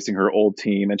Mikesell's facing her old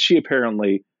team, and she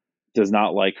apparently does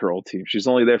not like her old team. She's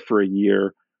only there for a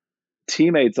year.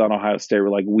 Teammates on Ohio State were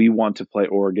like, we want to play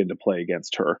Oregon to play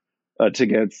against her,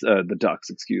 against the Ducks,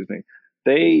 excuse me.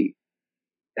 They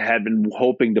had been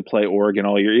hoping to play Oregon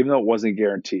all year, even though it wasn't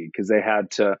guaranteed, because they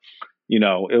had to,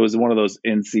 it was one of those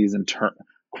in-season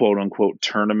quote unquote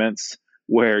tournaments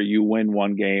where you win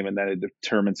one game and then it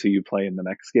determines who you play in the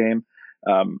next game.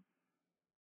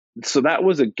 So that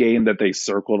was a game that they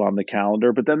circled on the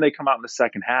calendar, but then they come out in the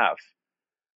second half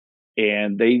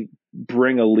and they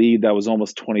bring a lead that was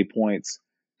almost 20 points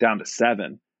down to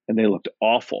 7, and they looked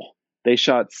awful. They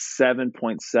shot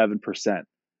 7.7%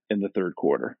 in the third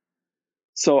quarter.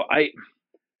 So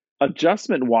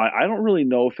adjustment-wise, I don't really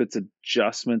know if it's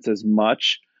adjustments as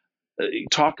much.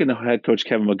 Talking to head coach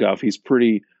Kevin McGuff, he's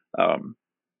pretty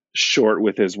short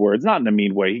with his words, not in a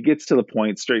mean way. He gets to the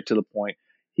point, straight to the point.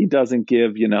 He doesn't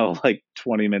give, like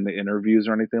 20-minute interviews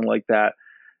or anything like that.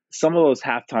 Some of those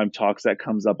halftime talks that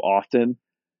comes up often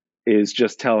is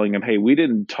just telling him, hey, we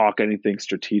didn't talk anything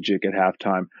strategic at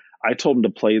halftime. I told them to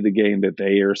play the game that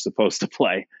they are supposed to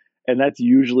play. And that's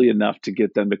usually enough to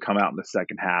get them to come out in the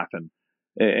second half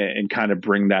and kind of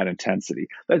bring that intensity.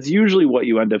 That's usually what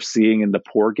you end up seeing in the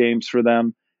poor games for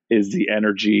them, is the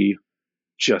energy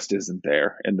just isn't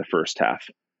there in the first half.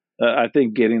 I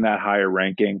think getting that higher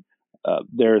ranking,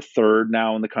 they're third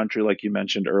now in the country, like you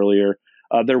mentioned earlier.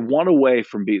 They're 1 away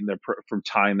from from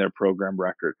tying their program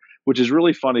record, which is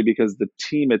really funny because the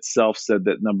team itself said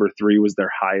that number 3 was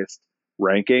their highest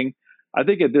ranking. I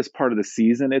think at this part of the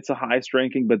season, it's a highest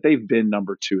ranking, but they've been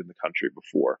number 2 in the country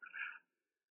before.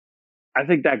 I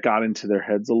think that got into their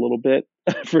heads a little bit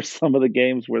for some of the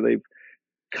games where they've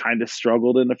kind of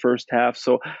struggled in the first half.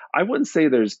 So I wouldn't say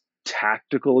there's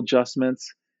tactical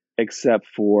adjustments, except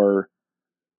for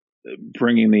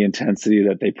bringing the intensity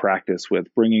that they practice with,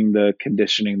 bringing the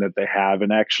conditioning that they have,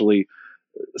 and actually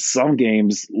some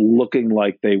games looking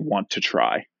like they want to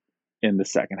try in the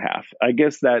second half. I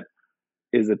guess that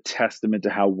is a testament to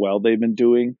how well they've been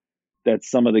doing, that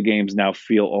some of the games now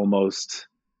feel almost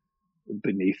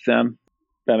beneath them.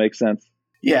 That makes sense.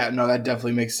 Yeah, no, that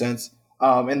definitely makes sense.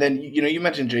 And then you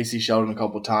mentioned J.C. Sheldon a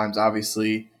couple of times.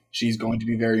 Obviously, she's going to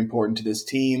be very important to this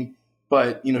team,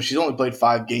 but she's only played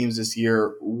 5 games this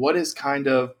year. What is kind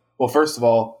of first of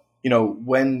all,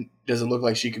 when does it look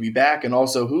like she could be back, and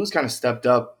also who's kind of stepped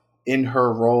up in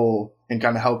her role and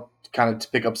kind of helped to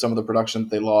pick up some of the production that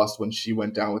they lost when she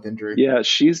went down with injury? Yeah,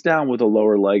 she's down with a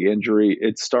lower leg injury.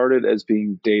 It started as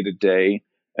being day to day,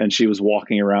 and she was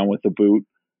walking around with a boot.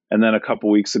 And then a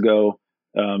couple weeks ago,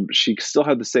 she still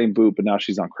had the same boot, but now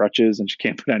she's on crutches and she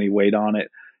can't put any weight on it.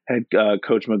 Had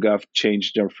Coach McGuff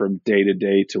changed her from day to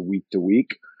day to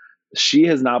week. She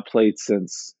has not played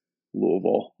since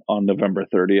Louisville on November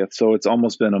 30th. So it's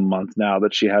almost been a month now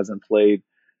that she hasn't played.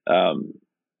 In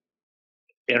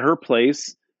her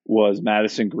place was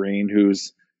Madison Green,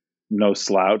 who's no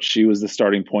slouch. She was the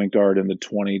starting point guard in the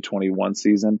 2021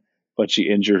 season, but she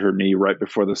injured her knee right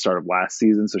before the start of last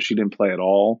season, so she didn't play at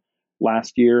all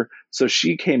last year. So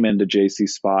she came into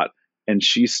JC's spot and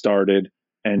she started,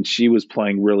 and she was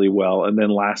playing really well. And then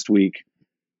last week,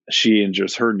 she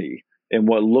injures her knee in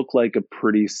what looked like a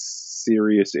pretty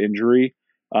serious injury.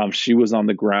 She was on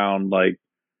the ground, like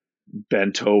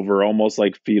bent over, almost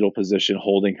like fetal position,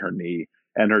 holding her knee,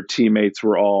 and her teammates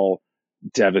were all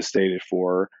devastated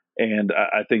for her. And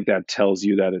I think that tells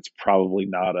you that it's probably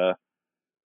not a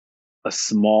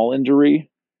small injury.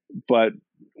 But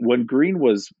when Green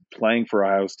was playing for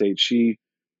Ohio State, she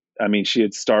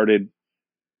had started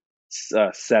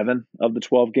 7 of the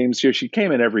 12 games here. She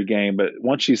came in every game, but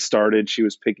once she started, she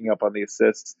was picking up on the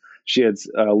assists. She had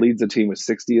leads the team with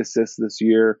 60 assists this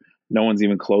year. No one's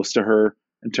even close to her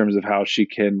in terms of how she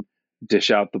can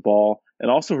dish out the ball. And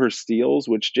also her steals,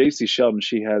 which J.C. Sheldon,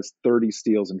 she has 30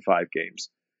 steals in 5 games,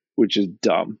 which is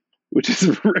dumb, which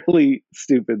is really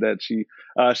stupid that she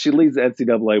leads the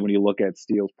NCAA when you look at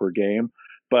steals per game.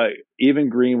 But even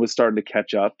Green was starting to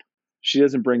catch up. She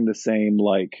doesn't bring the same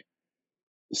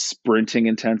sprinting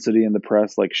intensity in the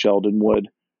press like Sheldon would,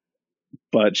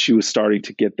 but she was starting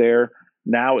to get there.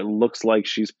 Now it looks like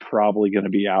she's probably going to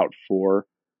be out for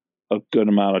a good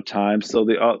amount of time. So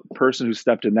the person who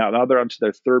stepped in now they're onto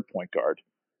their third point guard,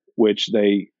 which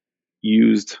they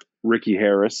used Ricky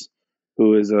Harris,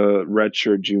 who is a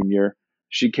redshirt junior.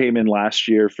 She came in last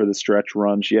year for the stretch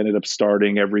run. She ended up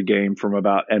starting every game from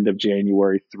about end of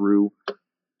January through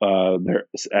their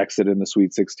exit in the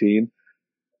Sweet 16.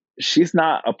 She's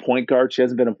not a point guard. She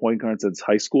hasn't been a point guard since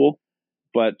high school,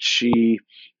 but she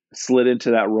slid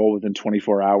into that role within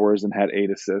 24 hours and had 8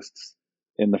 assists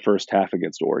in the first half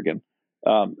against Oregon.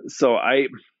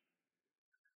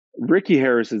 Ricky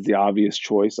Harris is the obvious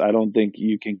choice. I don't think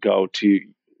you can go to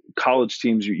college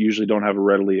teams. You usually don't have a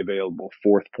readily available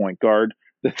fourth point guard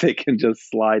that they can just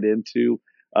slide into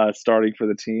starting for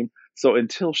the team. So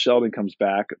until Sheldon comes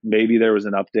back, maybe there was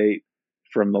an update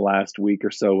from the last week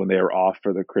or so when they were off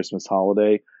for the Christmas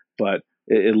holiday, but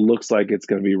it looks like it's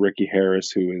going to be Ricky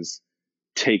Harris who is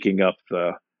taking up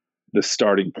the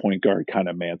starting point guard kind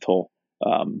of mantle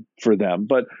for them.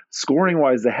 But scoring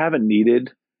wise, they haven't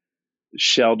needed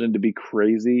Sheldon to be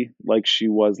crazy like she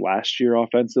was last year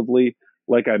offensively.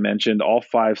 Like I mentioned, all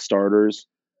 5 starters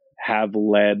have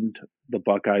led the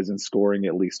Buckeyes in scoring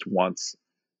at least once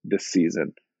this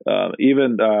season.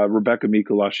 Even Rebecca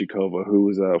Mikulashikova, who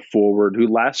was a forward who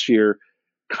last year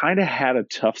kind of had a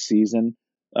tough season,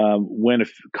 went a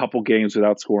couple games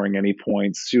without scoring any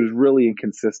points. She was really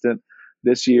inconsistent.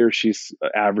 This year, she's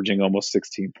averaging almost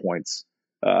 16 points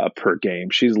per game.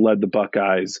 She's led the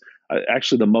Buckeyes,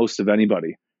 actually the most of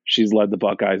anybody. She's led the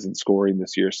Buckeyes in scoring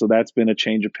this year. So that's been a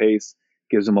change of pace,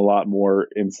 gives them a lot more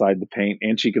inside the paint.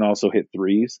 And she can also hit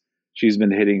threes. She's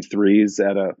been hitting threes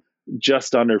at a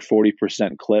just under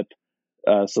 40% clip.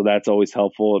 So that's always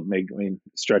helpful. It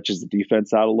stretches the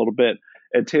defense out a little bit.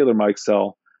 And Taylor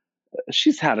Mikesell,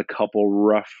 she's had a couple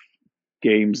rough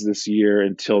games this year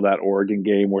until that Oregon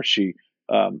game where she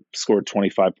scored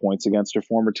 25 points against her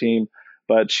former team.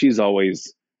 But she's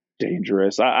always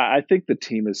dangerous. I think the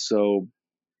team is so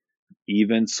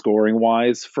even scoring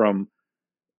wise from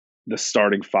the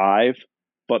starting 5,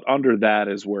 but under that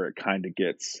is where it kind of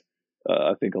gets,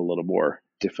 I think, a little more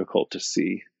difficult to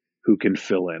see who can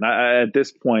fill in. At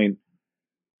this point,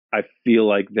 I feel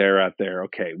like they're at there.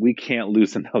 Okay, we can't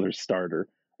lose another starter,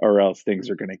 or else things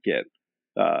are going to get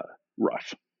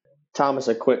rough. Thomas,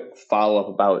 a quick follow up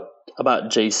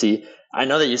about JC. I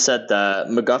know that you said that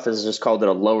McGuff has just called it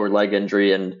a lower leg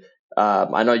injury, and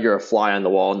I know you're a fly on the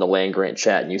wall in the Land Grant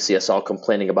chat, and you see us all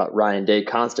complaining about Ryan Day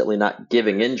constantly not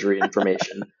giving injury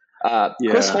information.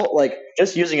 Chris Holt, like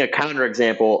just using a counter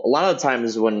example, a lot of the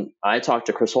times when I talk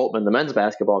to Chris Holtman, the men's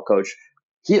basketball coach,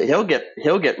 he'll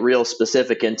get real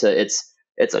specific into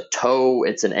it's a toe,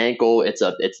 it's an ankle, it's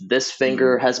this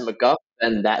finger has McGuff,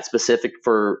 and that specific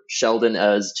for Sheldon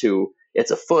as to it's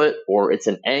a foot or it's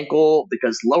an ankle,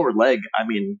 because lower leg, I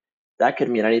mean, that could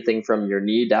mean anything from your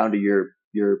knee down to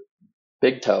your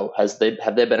big toe. Have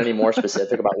they been any more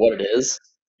specific about what it is?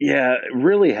 Yeah, it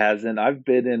really hasn't. I've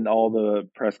been in all the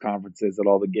press conferences at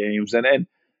all the games,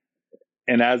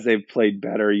 and as they've played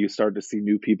better, you start to see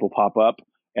new people pop up,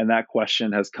 and that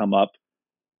question has come up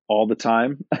all the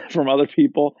time from other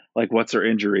people, like, what's her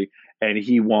injury? And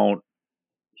he won't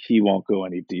go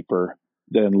any deeper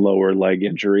than lower leg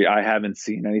injury. I haven't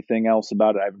seen anything else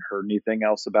about it. I haven't heard anything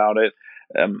else about it.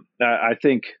 I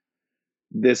think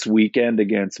this weekend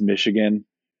against Michigan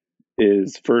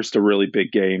is first a really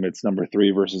big game. It's number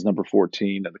 3 versus number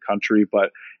 14 in the country.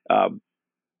 But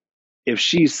if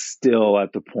she's still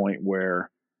at the point where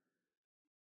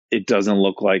it doesn't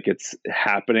look like it's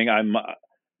happening, I'm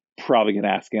probably going to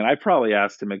ask him. I probably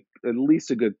asked him at least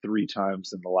a good 3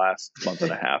 times in the last month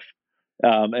and a half.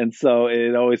 And so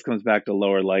it always comes back to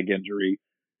lower leg injury.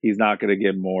 He's not going to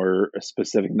get more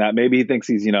specific than that. Maybe he thinks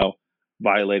he's,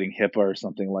 violating HIPAA or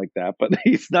something like that, but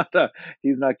he's not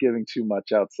giving too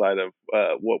much outside of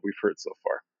what we've heard so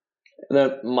far. And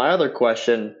then my other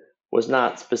question was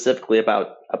not specifically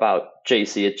about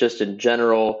JC. It's just in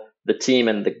general, the team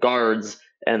and the guards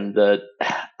and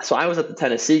so I was at the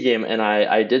Tennessee game, and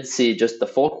I did see just the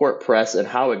full court press and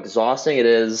how exhausting it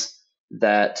is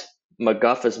that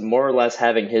McGuff is more or less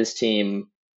having his team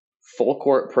full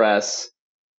court press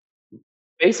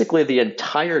basically the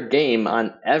entire game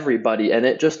on everybody, and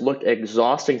it just looked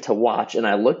exhausting to watch. And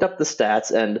I looked up the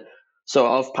stats, and so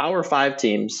of Power 5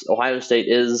 teams, Ohio State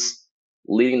is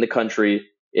leading the country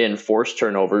in forced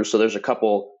turnovers. So there's a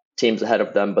couple teams ahead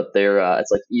of them, but they're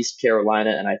it's like East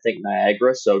Carolina and I think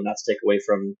Niagara. So not to take away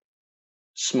from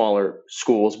smaller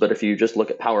schools, but if you just look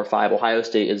at Power 5, Ohio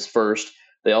State is first.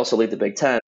 They also lead the Big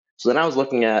Ten. So then I was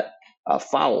looking at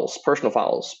fouls, personal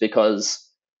fouls, because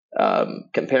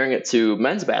comparing it to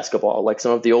men's basketball, like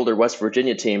some of the older West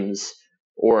Virginia teams,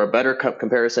 or a better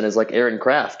comparison is like Aaron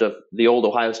Craft, of the old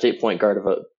Ohio State point guard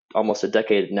of almost a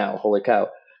decade now. Holy cow.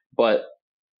 But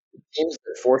teams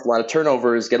that force a lot of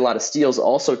turnovers, get a lot of steals,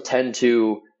 also tend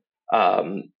to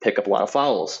pick up a lot of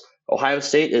fouls. Ohio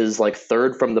State is like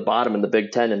third from the bottom in the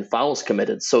Big Ten in fouls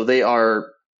committed. So they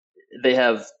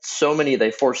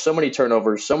force so many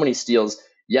turnovers, so many steals,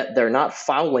 yet they're not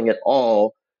fouling at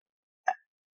all.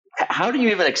 How do you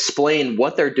even explain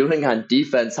what they're doing on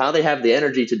defense, how they have the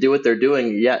energy to do what they're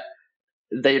doing, yet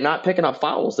they're not picking up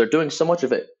fouls? They're doing so much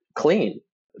of it clean.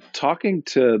 Talking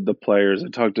to the players, I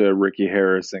talked to Ricky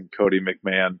Harris and Cody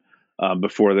McMahon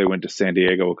before they went to San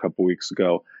Diego a couple weeks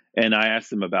ago, and I asked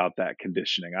them about that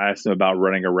conditioning. I asked them about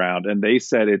running around, and they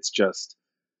said it's just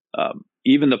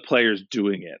even the players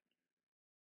doing it,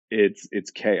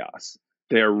 it's chaos.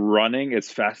 They're running as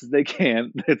fast as they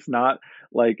can. It's not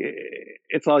like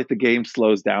the game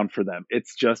slows down for them.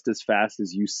 It's just as fast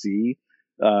as you see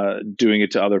doing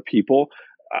it to other people.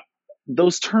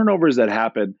 Those turnovers that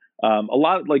happen, a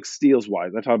lot like steals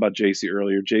wise. I talked about JC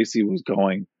earlier. JC was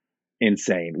going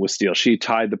insane with steals. She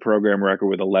tied the program record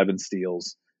with 11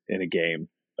 steals in a game.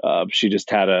 She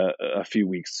just had a few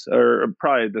weeks, or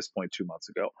probably at this point 2 months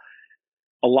ago.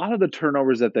 A lot of the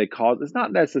turnovers that they cause, it's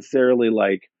not necessarily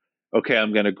like, okay,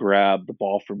 I'm going to grab the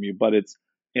ball from you, but it's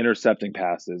intercepting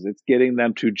passes. It's getting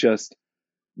them to just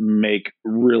make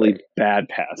really bad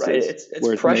passes. Right. It's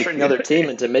pressuring the other team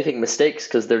into making mistakes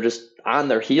because they're just on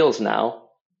their heels now.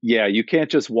 Yeah, you can't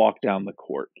just walk down the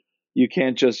court. You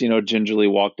can't just, gingerly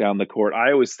walk down the court.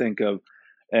 I always think of,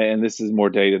 and this is more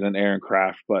dated than Aaron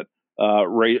Craft, but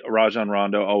Rajon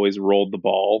Rondo always rolled the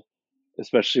ball,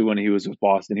 especially when he was with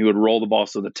Boston. He would roll the ball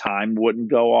so the time wouldn't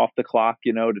go off the clock,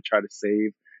 to try to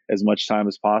save as much time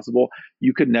as possible.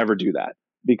 You could never do that,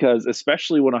 because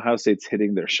especially when Ohio State's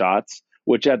hitting their shots,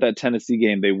 which at that Tennessee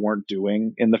game they weren't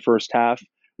doing in the first half,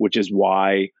 which is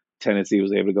why Tennessee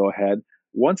was able to go ahead.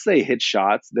 Once they hit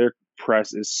shots, their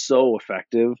press is so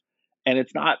effective, and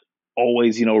it's not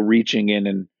always, reaching in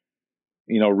and,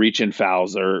 reaching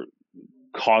fouls or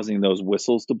causing those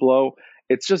whistles to blow.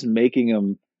 It's just making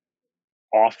them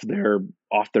off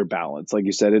their balance. Like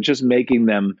you said, it's just making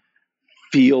them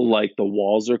feel like the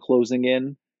walls are closing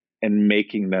in and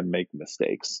making them make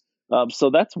mistakes. So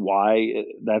that's why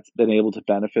that's been able to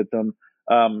benefit them.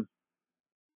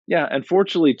 Yeah,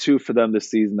 unfortunately, too, for them this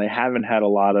season, they haven't had a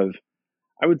lot of,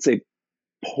 I would say,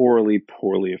 poorly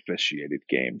officiated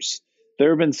games. There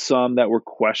have been some that were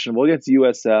questionable against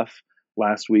USF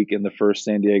last week in the first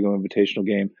San Diego Invitational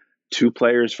game. 2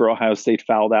 players for Ohio State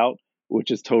fouled out,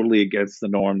 which is totally against the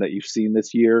norm that you've seen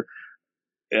this year.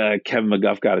 Kevin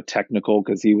McGuff got a technical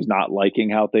because he was not liking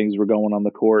how things were going on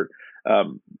the court.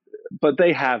 But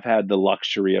they have had the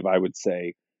luxury of, I would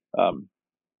say,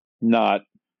 not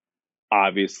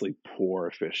obviously poor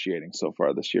officiating so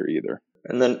far this year either.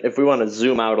 And then if we want to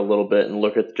zoom out a little bit and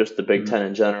look at just the Big Ten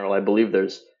in general, I believe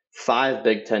there's 5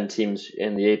 Big Ten teams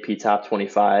in the AP Top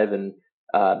 25 and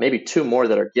maybe 2 more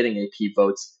that are getting AP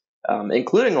votes,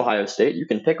 including Ohio State. You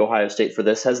can pick Ohio State for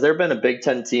this. Has there been a Big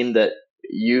Ten team that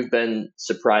you've been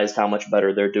surprised how much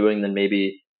better they're doing than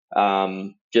maybe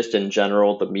just in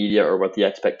general the media or what the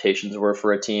expectations were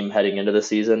for a team heading into the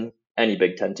season? Any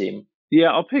Big Ten team?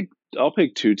 Yeah, I'll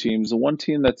pick 2 teams. The one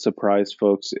team that surprised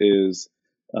folks is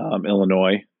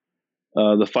Illinois.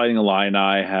 The Fighting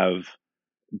Illini have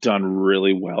done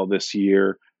really well this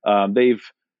year. They've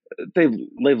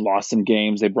lost some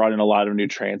games. They brought in a lot of new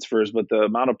transfers, but the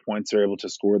amount of points they're able to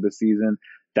score this season,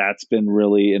 that's been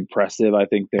really impressive. I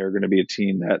think they're going to be a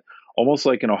team that, almost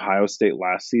like in Ohio State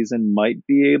last season, might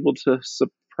be able to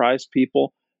surprise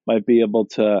people, might be able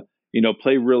to,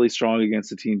 play really strong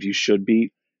against the teams you should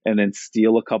beat and then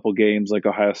steal a couple games like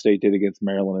Ohio State did against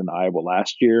Maryland and Iowa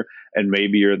last year, and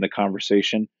maybe you're in the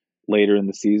conversation later in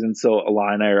the season. So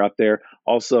Illini are up there.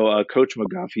 Also, Coach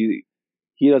McGuff,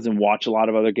 he doesn't watch a lot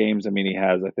of other games. I mean, he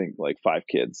has, I think, like 5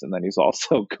 kids, and then he's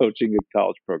also coaching a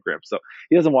college program. So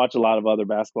he doesn't watch a lot of other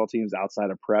basketball teams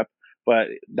outside of prep, but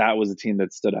that was a team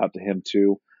that stood out to him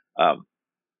too.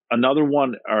 Another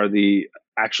one are the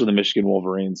Michigan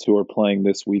Wolverines, who are playing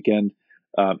this weekend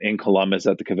in Columbus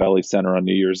at the Covelli Center on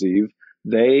New Year's Eve.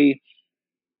 They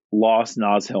lost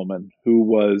Naz Hillman, who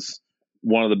was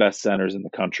one of the best centers in the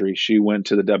country. She went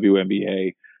to the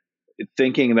WNBA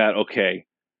thinking that, okay,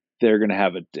 they're going to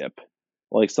have a dip,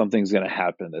 like something's going to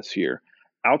happen this year.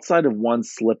 Outside of one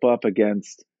slip up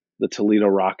against the Toledo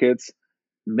Rockets,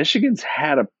 Michigan's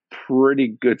had a pretty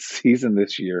good season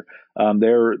this year.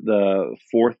 They're the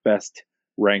 4th best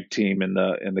ranked team in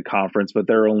the conference, but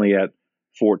they're only at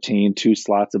 14, 2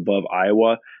 slots above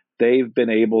Iowa. They've been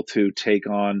able to take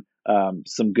on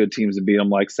some good teams and beat them,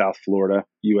 like South Florida,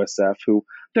 USF, who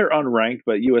they're unranked,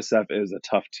 but USF is a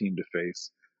tough team to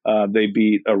face. They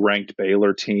beat a ranked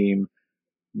Baylor team.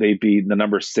 They beat the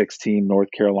number 6 team, North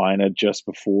Carolina, just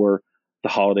before the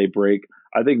holiday break.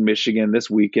 I think Michigan this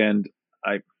weekend,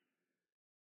 I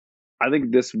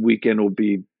think this weekend will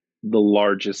be the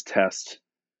largest test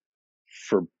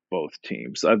for both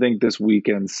teams. I think this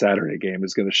weekend's Saturday game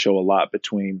is going to show a lot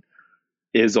between,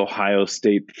 is Ohio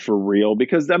State for real?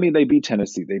 Because, I mean, they beat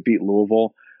Tennessee, they beat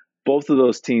Louisville. Both of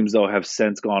those teams, though, have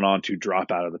since gone on to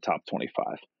drop out of the top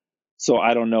 25. So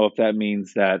I don't know if that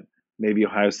means that maybe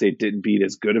Ohio State didn't beat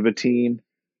as good of a team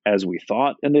as we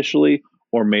thought initially,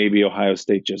 or maybe Ohio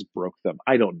State just broke them.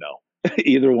 I don't know.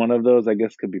 Either one of those, I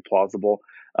guess, could be plausible.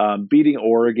 Beating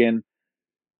Oregon,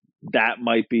 that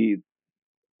might be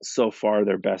so far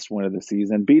their best win of the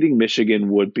season. Beating Michigan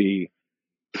would be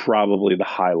probably the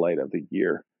highlight of the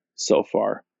year so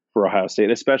far for Ohio State,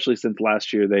 especially since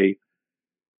last year they,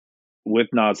 with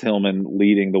Naz Hillman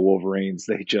leading the Wolverines,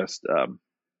 they just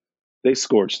they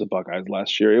scorched the Buckeyes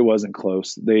last year. It wasn't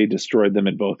close. They destroyed them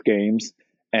in both games,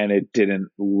 and it didn't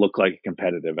look like a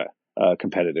competitive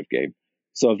game.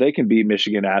 So if they can beat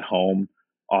Michigan at home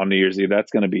on New Year's Eve, that's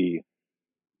going to be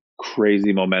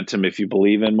crazy momentum, if you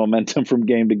believe in momentum from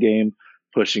game to game,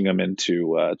 pushing them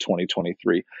into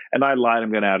 2023. And I lied. I'm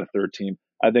going to add a 3rd team.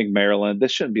 I think Maryland,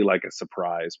 this shouldn't be like a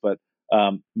surprise, but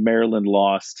Maryland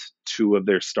lost 2 of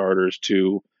their starters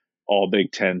to all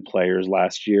Big Ten players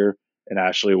last year, and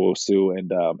Ashley Wosu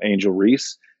and Angel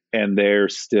Reese, and they're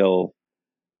still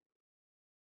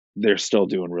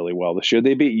doing really well this year.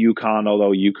 They beat UConn,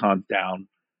 although UConn's down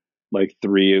like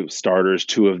 3 starters,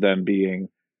 2 of them being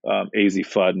AZ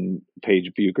Fudd and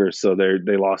Paige Bucher, so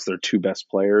they lost their 2 best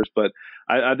players. But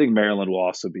I think Maryland will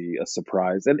also be a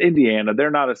surprise, and Indiana,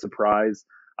 they're not a surprise.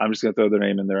 I'm just going to throw their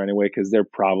name in there anyway because they're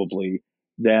probably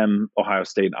them, Ohio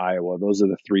State, and Iowa. Those are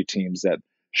the 3 teams that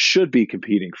should be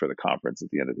competing for the conference at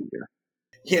the end of the year.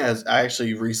 Yeah, I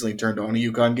actually recently turned on a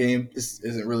UConn game. This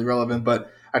isn't really relevant,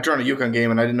 but I turned on a UConn game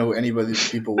and I didn't know who any of these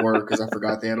people were because I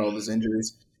forgot they had all these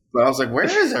injuries. But I was like, where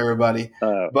is everybody?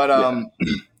 But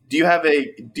do you have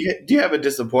a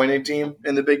disappointing team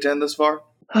in the Big Ten this far?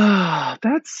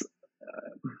 That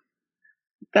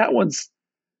one's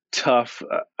tough.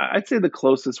 I'd say the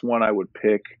closest one I would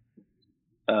pick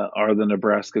are the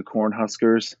Nebraska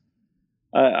Cornhuskers.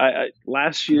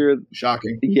 Last year,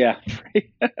 Shocking. yeah,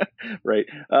 right.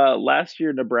 Last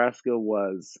year, Nebraska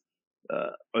was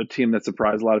a team that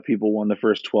surprised a lot of people. Won the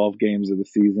first 12 games of the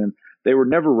season. They were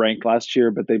never ranked last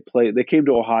year, but they came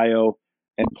to Ohio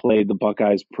and played the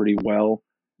Buckeyes pretty well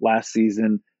last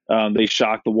season. They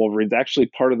shocked the Wolverines. Actually,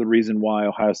 part of the reason why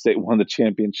Ohio State won the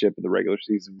championship in the regular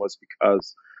season was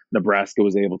because Nebraska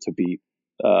was able to beat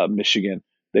Michigan.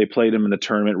 They played them in the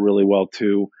tournament really well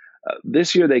too.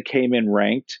 This year they came in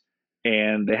ranked,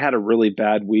 and they had a really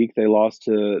bad week. They lost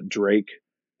to Drake.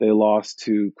 They lost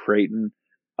to Creighton.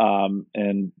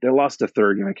 And they lost a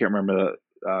third game. I can't remember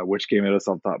which game it is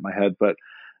off the top of my head, but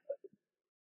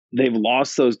they've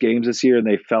lost those games this year and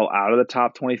they fell out of the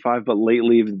top 25. But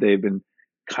lately, they've been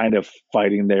kind of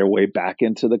fighting their way back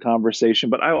into the conversation.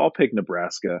 But I'll pick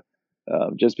Nebraska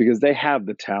just because they have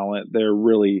the talent. They're a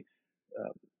really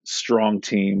strong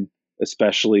team,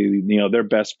 especially their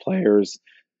best players.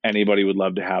 Anybody would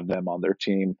love to have them on their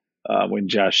team. When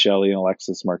Josh Shelley and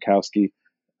Alexis Markowski,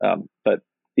 but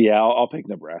yeah, I'll pick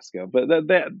Nebraska, but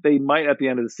they might at the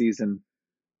end of the season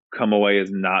come away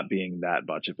as not being that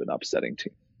much of an upsetting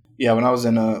team. Yeah, when I was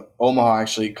in Omaha, I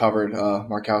actually covered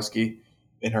Markowski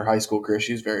in her high school career.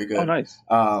 She's very good. Oh, nice.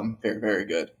 Very, very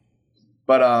good.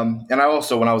 But and I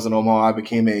also, when I was in Omaha, I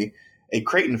became a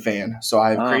Creighton fan. So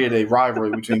I created a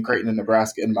rivalry between Creighton and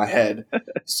Nebraska in my head.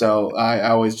 So I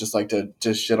always just like to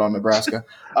just shit on Nebraska.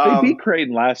 They beat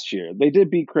Creighton last year. They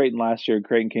did beat Creighton last year.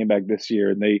 Creighton came back this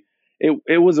year, and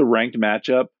it was a ranked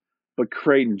matchup. But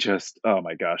Creighton just, oh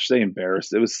my gosh, they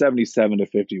embarrassed. It was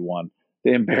 77-51.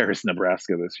 They embarrassed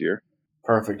Nebraska this year.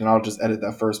 Perfect, and I'll just edit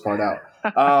that first part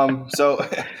out. So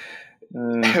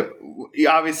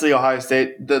obviously Ohio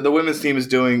State, the women's team is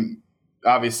doing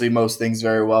obviously most things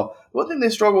very well. One thing they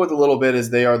struggle with a little bit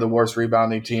is they are the worst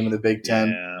rebounding team in the Big Ten.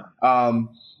 Yeah.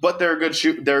 But they're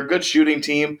a good shooting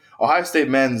team. Ohio State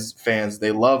men's fans,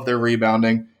 they love their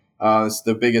rebounding. It's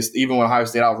the biggest. Even when Ohio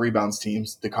State out rebounds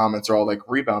teams, the comments are all like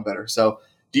rebound better. So,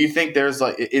 do you think there's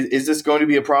is this going to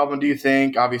be a problem? Do you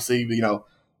think obviously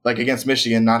like against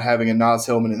Michigan, not having a Naz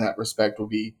Hillman in that respect will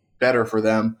be better for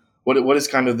them? What is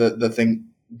kind of the thing,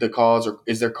 the cause, or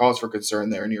is there cause for concern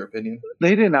there in your opinion?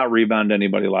 They did not rebound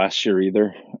anybody last year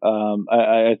either.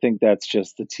 I think that's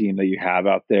just the team that you have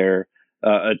out there.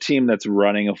 A team that's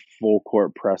running a full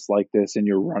court press like this, and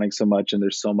you're running so much, and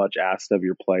there's so much asked of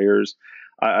your players.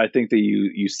 I think that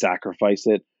you sacrifice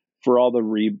it for all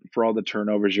the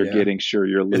turnovers you're getting. Sure,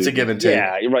 you're losing. It's a give and take.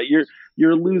 Yeah, you're right.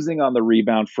 You're losing on the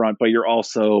rebound front, but you're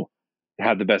also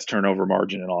have the best turnover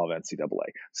margin in all of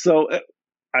NCAA. So,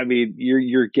 I mean,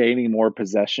 you're gaining more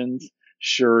possessions.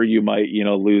 Sure, you might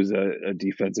lose a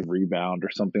defensive rebound or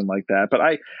something like that, but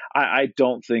I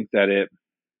don't think that it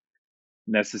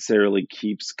necessarily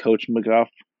keeps Coach McGuff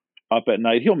up at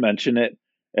night. He'll mention it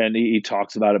and he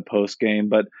talks about it post game,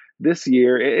 but this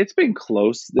year it's been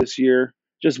close this year.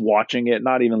 Just watching it,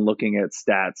 not even looking at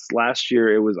stats. Last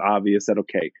year it was obvious that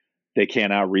okay, they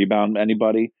can't out rebound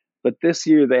anybody, but this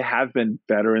year they have been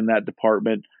better in that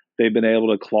department. They've been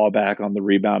able to claw back on the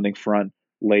rebounding front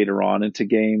later on into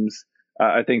games.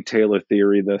 I think Taylor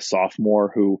Theory, the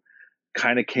sophomore who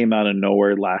kind of came out of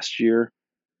nowhere last year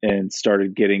and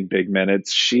started getting big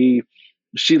minutes, she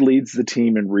leads the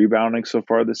team in rebounding so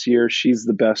far this year. She's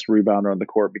the best rebounder on the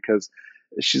court because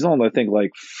she's only, I think,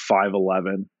 like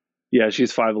 5'11". Yeah,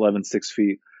 she's 5'11", 6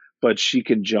 feet, but she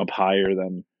can jump higher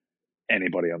than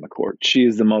anybody on the court. She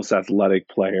is the most athletic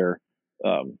player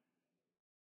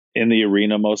in the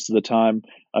arena most of the time.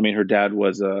 I mean, her dad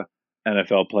was a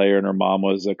NFL player and her mom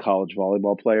was a college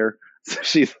volleyball player.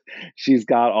 So she's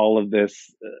got all of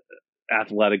this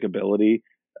athletic ability.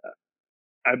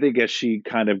 I think as she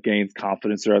kind of gains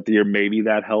confidence throughout the year, maybe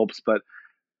that helps. But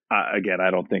again, I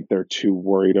don't think they're too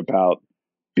worried about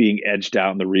being edged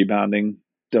out in the rebounding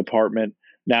department.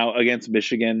 Now, against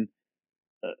Michigan,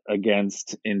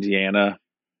 against Indiana,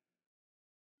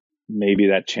 maybe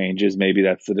that changes. Maybe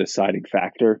that's the deciding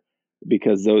factor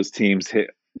because those teams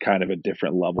hit kind of a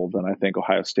different level than I think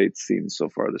Ohio State's seen so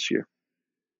far this year.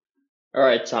 All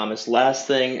right, Thomas, last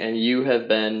thing, and you have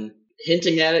been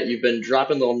hinting at it. You've been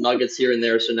dropping little nuggets here and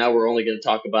there, so now we're only going to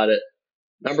talk about it.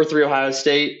 Number 3, Ohio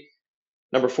State.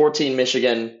 Number 14,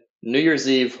 Michigan. New Year's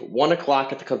Eve, 1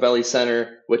 o'clock at the Covelli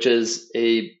Center, which is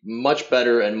a much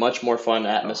better and much more fun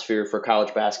atmosphere for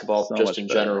college basketball, so just in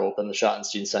general, than the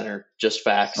Schottenstein Center. Just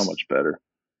facts. So much better.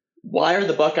 Why are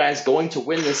the Buckeyes going to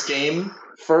win this game?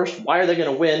 First, why are they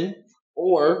going to win?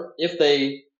 Or if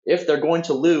they're going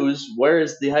to lose, where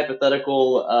is the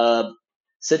hypothetical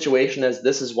situation as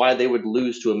this is why they would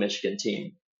lose to a Michigan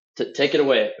team? Take it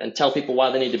away and tell people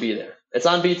why they need to be there. It's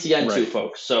on BTN too, Right.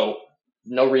 folks. So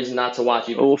no reason not to watch.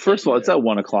 Even Well, first of all, it's there. at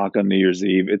 1:00 on New Year's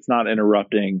Eve. It's not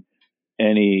interrupting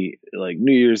any like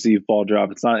New Year's Eve ball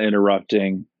drop. It's not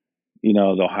interrupting, the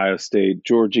Ohio State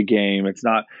Georgia game. It's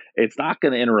not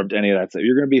going to interrupt any of that stuff.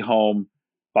 You're going to be home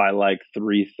by like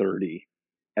 3:30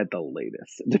 at the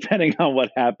latest, depending on what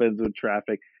happens with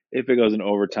traffic. If it goes in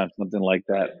overtime, something like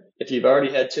that. If you've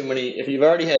already had too many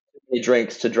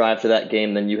drinks to drive to that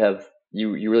game, then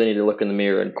you really need to look in the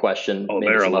mirror and question. Oh,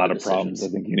 there are a lot of problems I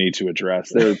think you need to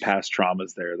address. There are past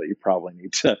traumas there that you probably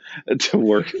need to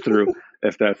work through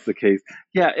if that's the case.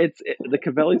 Yeah, the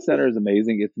Covelli Center is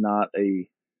amazing. It's not a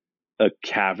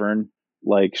cavern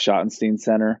like Schottenstein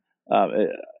Center.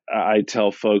 I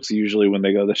tell folks usually when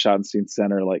they go to the Schottenstein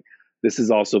Center, like, this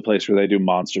is also a place where they do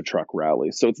monster truck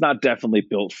rallies. So it's not definitely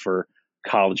built for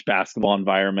college basketball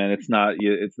environment. It's not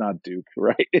Duke,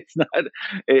 right?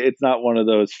 It's not one of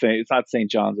those. It's not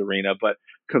St. John's Arena, but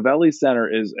Covelli Center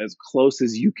is as close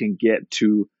as you can get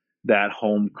to that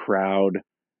home crowd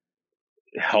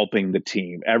helping the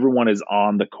team. Everyone is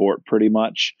on the court pretty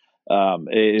much.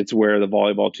 It's where the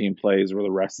volleyball team plays, where the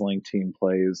wrestling team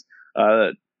plays.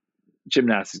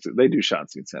 Gymnastics, they do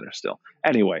Schottenstein Center still.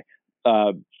 Anyway,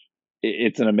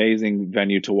 it's an amazing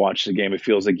venue to watch the game. It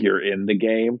feels like you're in the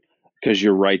game because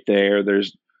you're right there.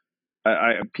 There's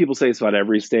people say it's about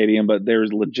every stadium, but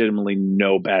there's legitimately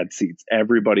no bad seats.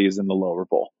 Everybody is in the lower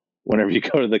bowl whenever you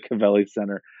go to the Covelli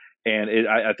Center. And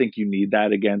I think you need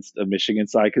that against a Michigan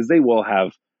side because they will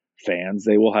have fans.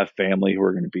 They will have family who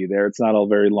are going to be there. It's not a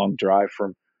very long drive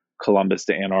from Columbus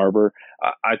to Ann Arbor.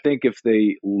 I think if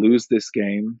they lose this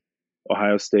game,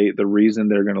 Ohio State, the reason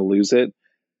they're going to lose it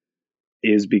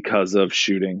is because of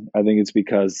shooting. I think it's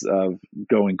because of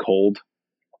going cold.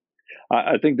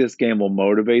 I think this game will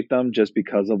motivate them just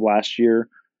because of last year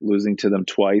losing to them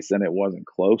twice and it wasn't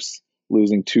close,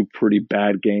 losing two pretty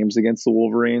bad games against the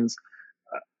Wolverines.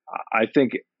 I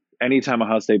think anytime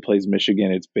Ohio State plays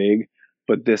Michigan, it's big.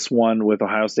 But this one, with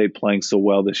Ohio State playing so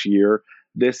well this year,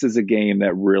 this is a game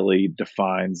that really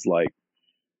defines, like,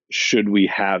 should we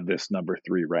have this number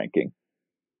 3 ranking?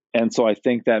 And so I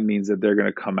think that means that they're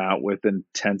going to come out with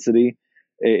intensity.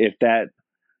 If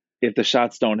the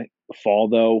shots don't fall,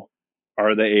 though,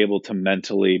 are they able to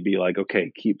mentally be like,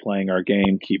 okay, keep playing our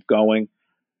game, keep going?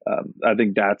 I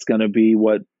think that's going to be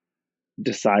what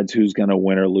decides who's going to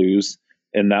win or lose.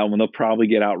 And that one, they'll probably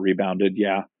get out rebounded,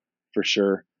 yeah, for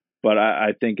sure. But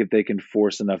I think if they can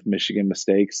force enough Michigan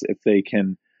mistakes, if they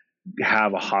can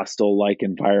have a hostile-like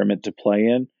environment to play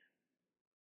in,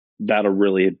 that'll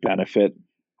really benefit,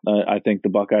 I think, the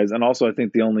Buckeyes. And also, I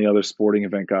think the only other sporting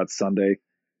event got Sunday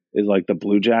is like the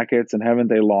Blue Jackets, and haven't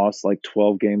they lost like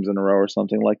 12 games in a row or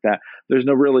something like that? There's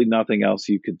nothing else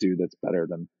you could do that's better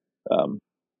than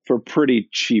for pretty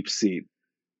cheap seat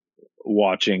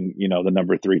watching, the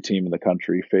number 3 team in the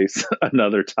country face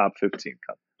another top 15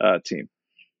 team.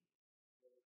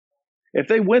 If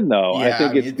they win, though, Yeah,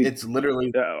 I think it's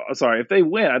literally. If they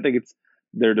win, I think it's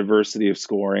their diversity of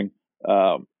scoring.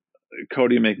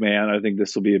 Cody McMahon, I think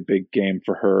this will be a big game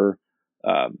for her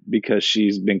because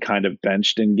she's been kind of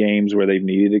benched in games where they've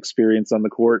needed experience on the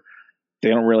court. They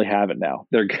don't really have it now.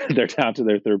 They're down to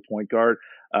their third point guard.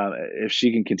 If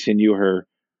she can continue her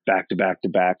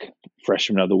back-to-back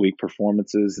freshman of the week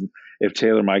performances, and if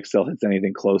Taylor Mikesell hits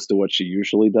anything close to what she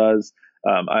usually does,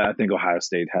 I think Ohio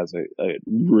State has a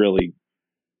really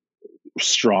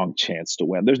strong chance to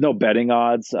win. There's no betting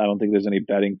odds. I don't think there's any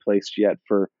betting placed yet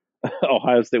for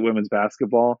Ohio State women's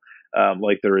basketball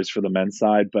like there is for the men's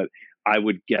side, but I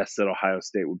would guess that Ohio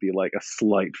State would be like a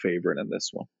slight favorite in this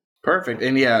one. Perfect.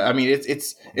 And yeah, I mean,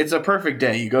 it's a perfect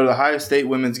day. You go to the Ohio State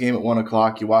women's game at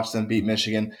 1:00. You watch them beat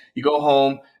Michigan. You go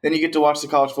home, then you get to watch the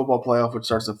college football playoff, which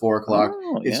starts at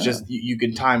 4:00. It's just you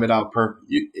can time it out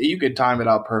you can time it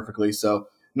out perfectly. So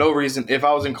no reason. If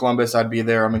I was in Columbus, I'd be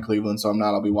there. I'm in Cleveland, so I'm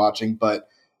not. I'll be watching. But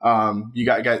you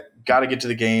got to get to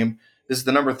the game. This is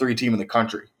the number 3 team in the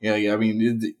country. Yeah. I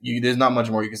mean, there's not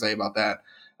much more you can say about that.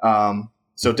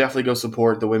 So definitely go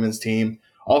support the women's team.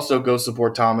 Also, go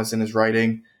support Thomas in his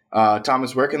writing.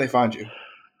 Thomas, where can they find you?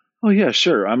 Oh, yeah,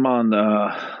 sure. I'm on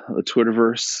the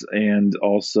Twitterverse and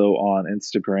also on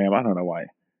Instagram. I don't know why.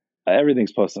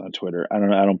 Everything's posted on Twitter. I don't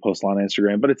know. I don't post on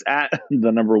Instagram, but it's at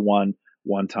the number 1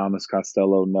 Thomas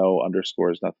Costello. No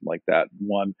underscores, nothing like that.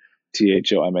 1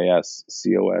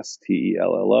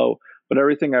 ThomasCostello. But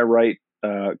everything I write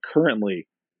currently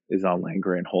is on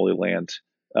Landgray and Holy Land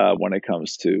when it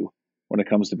comes to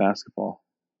basketball.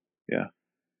 Yeah.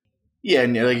 Yeah,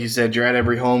 and like you said, you're at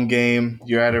every home game.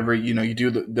 You're at every, you do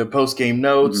the post-game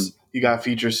notes. Mm-hmm. You got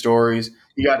feature stories.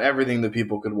 You got everything that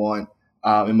people could want.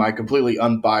 in my completely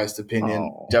unbiased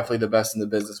opinion. Definitely the best in the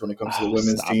business when it comes to the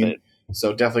women's team. It.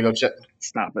 So definitely go check.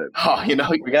 Stop it. Oh,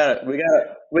 we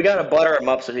gotta butter him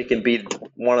up so he can be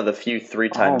one of the few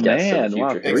 3-time guests in the future.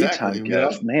 Wow, 3-time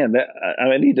guests. Man,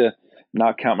 I need to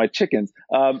not count my chickens.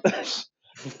 I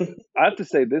have to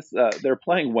say this: they're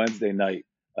playing Wednesday night.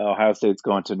 Ohio State's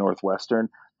going to Northwestern.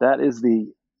 That is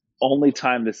the only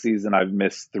time this season I've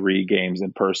missed 3 games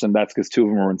in person. That's because 2 of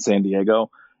them were in San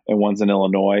Diego and one's in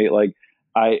Illinois.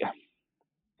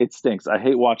 It stinks. I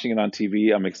hate watching it on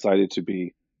TV. I'm excited to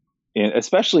be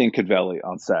especially in Kid Valley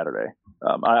on Saturday.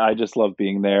 I just love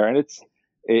being there, and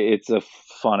it's a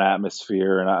fun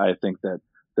atmosphere, and I think that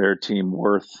they're a team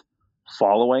worth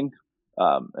following,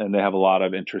 and they have a lot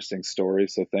of interesting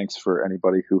stories. So thanks for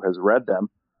anybody who has read them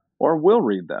or will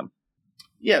read them.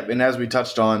 Yeah, and as we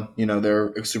touched on, they're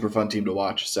a super fun team to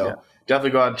watch. So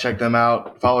definitely go out and check them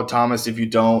out. Follow Thomas if you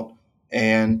don't,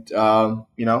 and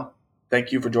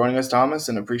thank you for joining us, Thomas,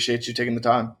 and appreciate you taking the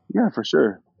time. Yeah, for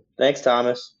sure. Thanks,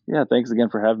 Thomas. Yeah, thanks again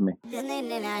for having me.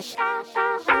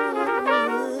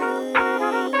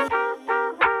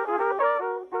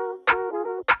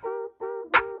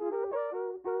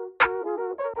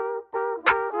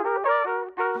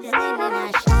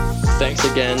 Thanks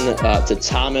again to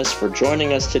Thomas for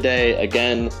joining us today.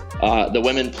 Again, the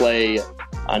women play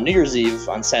on New Year's Eve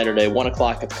on Saturday, 1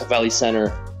 o'clock at the Covelli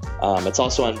Center. It's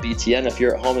also on BTN if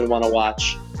you're at home and want to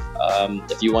watch.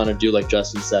 If you want to do like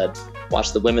Justin said,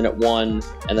 watch the women at 1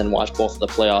 and then watch both of the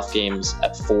playoff games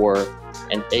at 4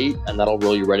 and 8, and that'll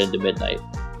roll you right into midnight.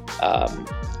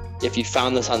 If you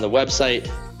found this on the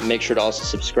website, make sure to also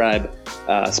subscribe.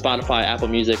 Spotify, Apple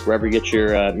Music, wherever you get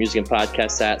your music and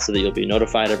podcasts at, so that you'll be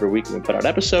notified every week when we put out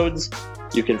episodes.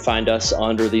 You can find us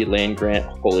under the Land Grant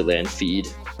Holy Land feed.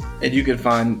 And you can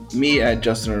find me at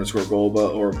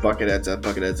Justin_Golba or Bucketheads at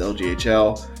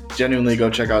BucketheadsLGHL. Genuinely go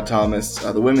check out Thomas.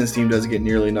 The women's team doesn't get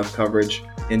nearly enough coverage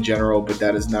in general, but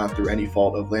that is not through any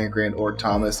fault of Land Grant or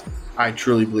Thomas. I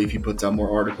truly believe he puts out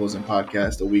more articles and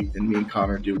podcasts a week than me and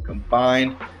Connor do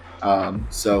combined.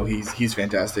 So he's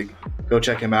fantastic. Go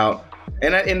check him out.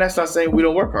 And that's not saying we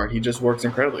don't work hard. He just works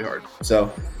incredibly hard.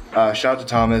 So shout out to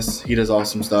Thomas. He does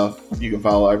awesome stuff. You can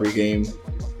follow every game,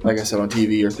 like I said, on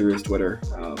TV or through his Twitter.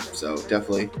 So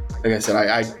definitely, like I said,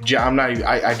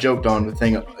 I joked on the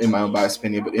thing in my own biased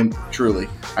opinion, but truly,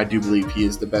 I do believe he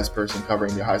is the best person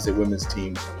covering the Ohio State women's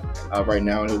team right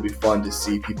now, and it'll be fun to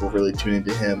see people really tune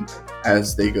into him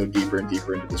as they go deeper and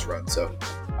deeper into this run. So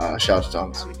shout out to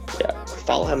Thomas. Yeah,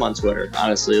 follow him on Twitter.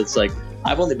 Honestly, it's like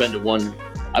I've only been to one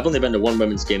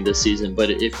women's game this season, but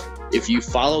if you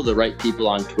follow the right people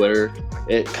on Twitter,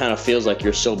 it kind of feels like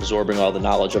you're still absorbing all the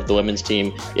knowledge of the women's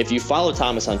team. If you follow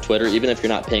Thomas on Twitter, even if you're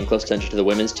not paying close attention to the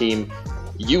women's team,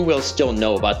 you will still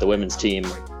know about the women's team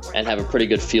and have a pretty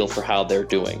good feel for how they're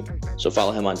doing. So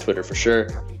follow him on Twitter for sure.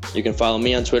 You can follow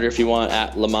me on Twitter if you want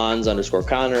at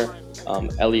 @Lemons_Connor,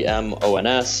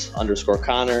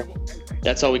 LEMONS_Connor.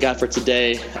 That's all we got for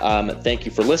today. Thank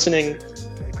you for listening.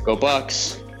 Go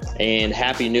Bucks. And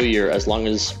Happy New Year, as long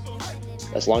as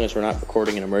we're not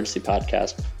recording an emergency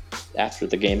podcast after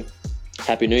the game.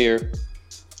 Happy New Year.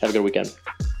 Have a good weekend.